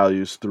intrinsic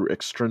values through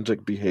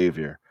extrinsic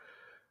behavior?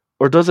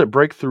 Or does it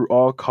break through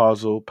all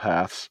causal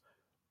paths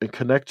and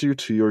connect you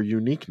to your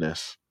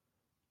uniqueness,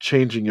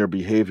 changing your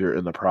behavior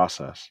in the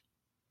process?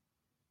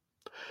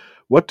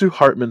 What do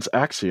Hartman's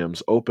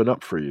axioms open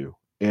up for you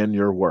and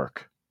your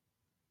work?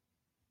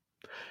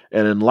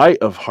 And in light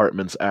of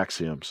Hartman's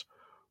axioms,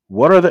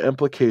 what are the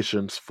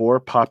implications for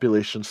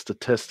population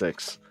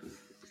statistics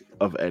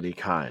of any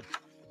kind?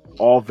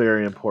 All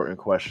very important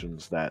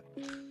questions that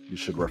you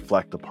should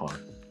reflect upon.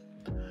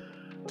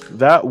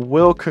 That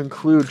will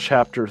conclude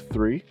Chapter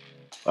 3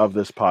 of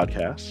this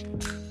podcast.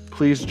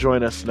 Please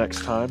join us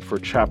next time for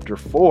Chapter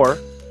 4,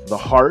 The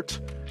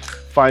Heart,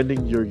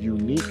 Finding Your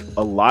Unique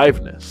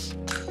Aliveness.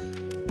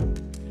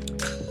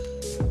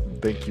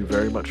 Thank you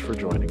very much for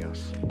joining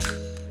us.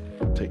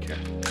 Take care.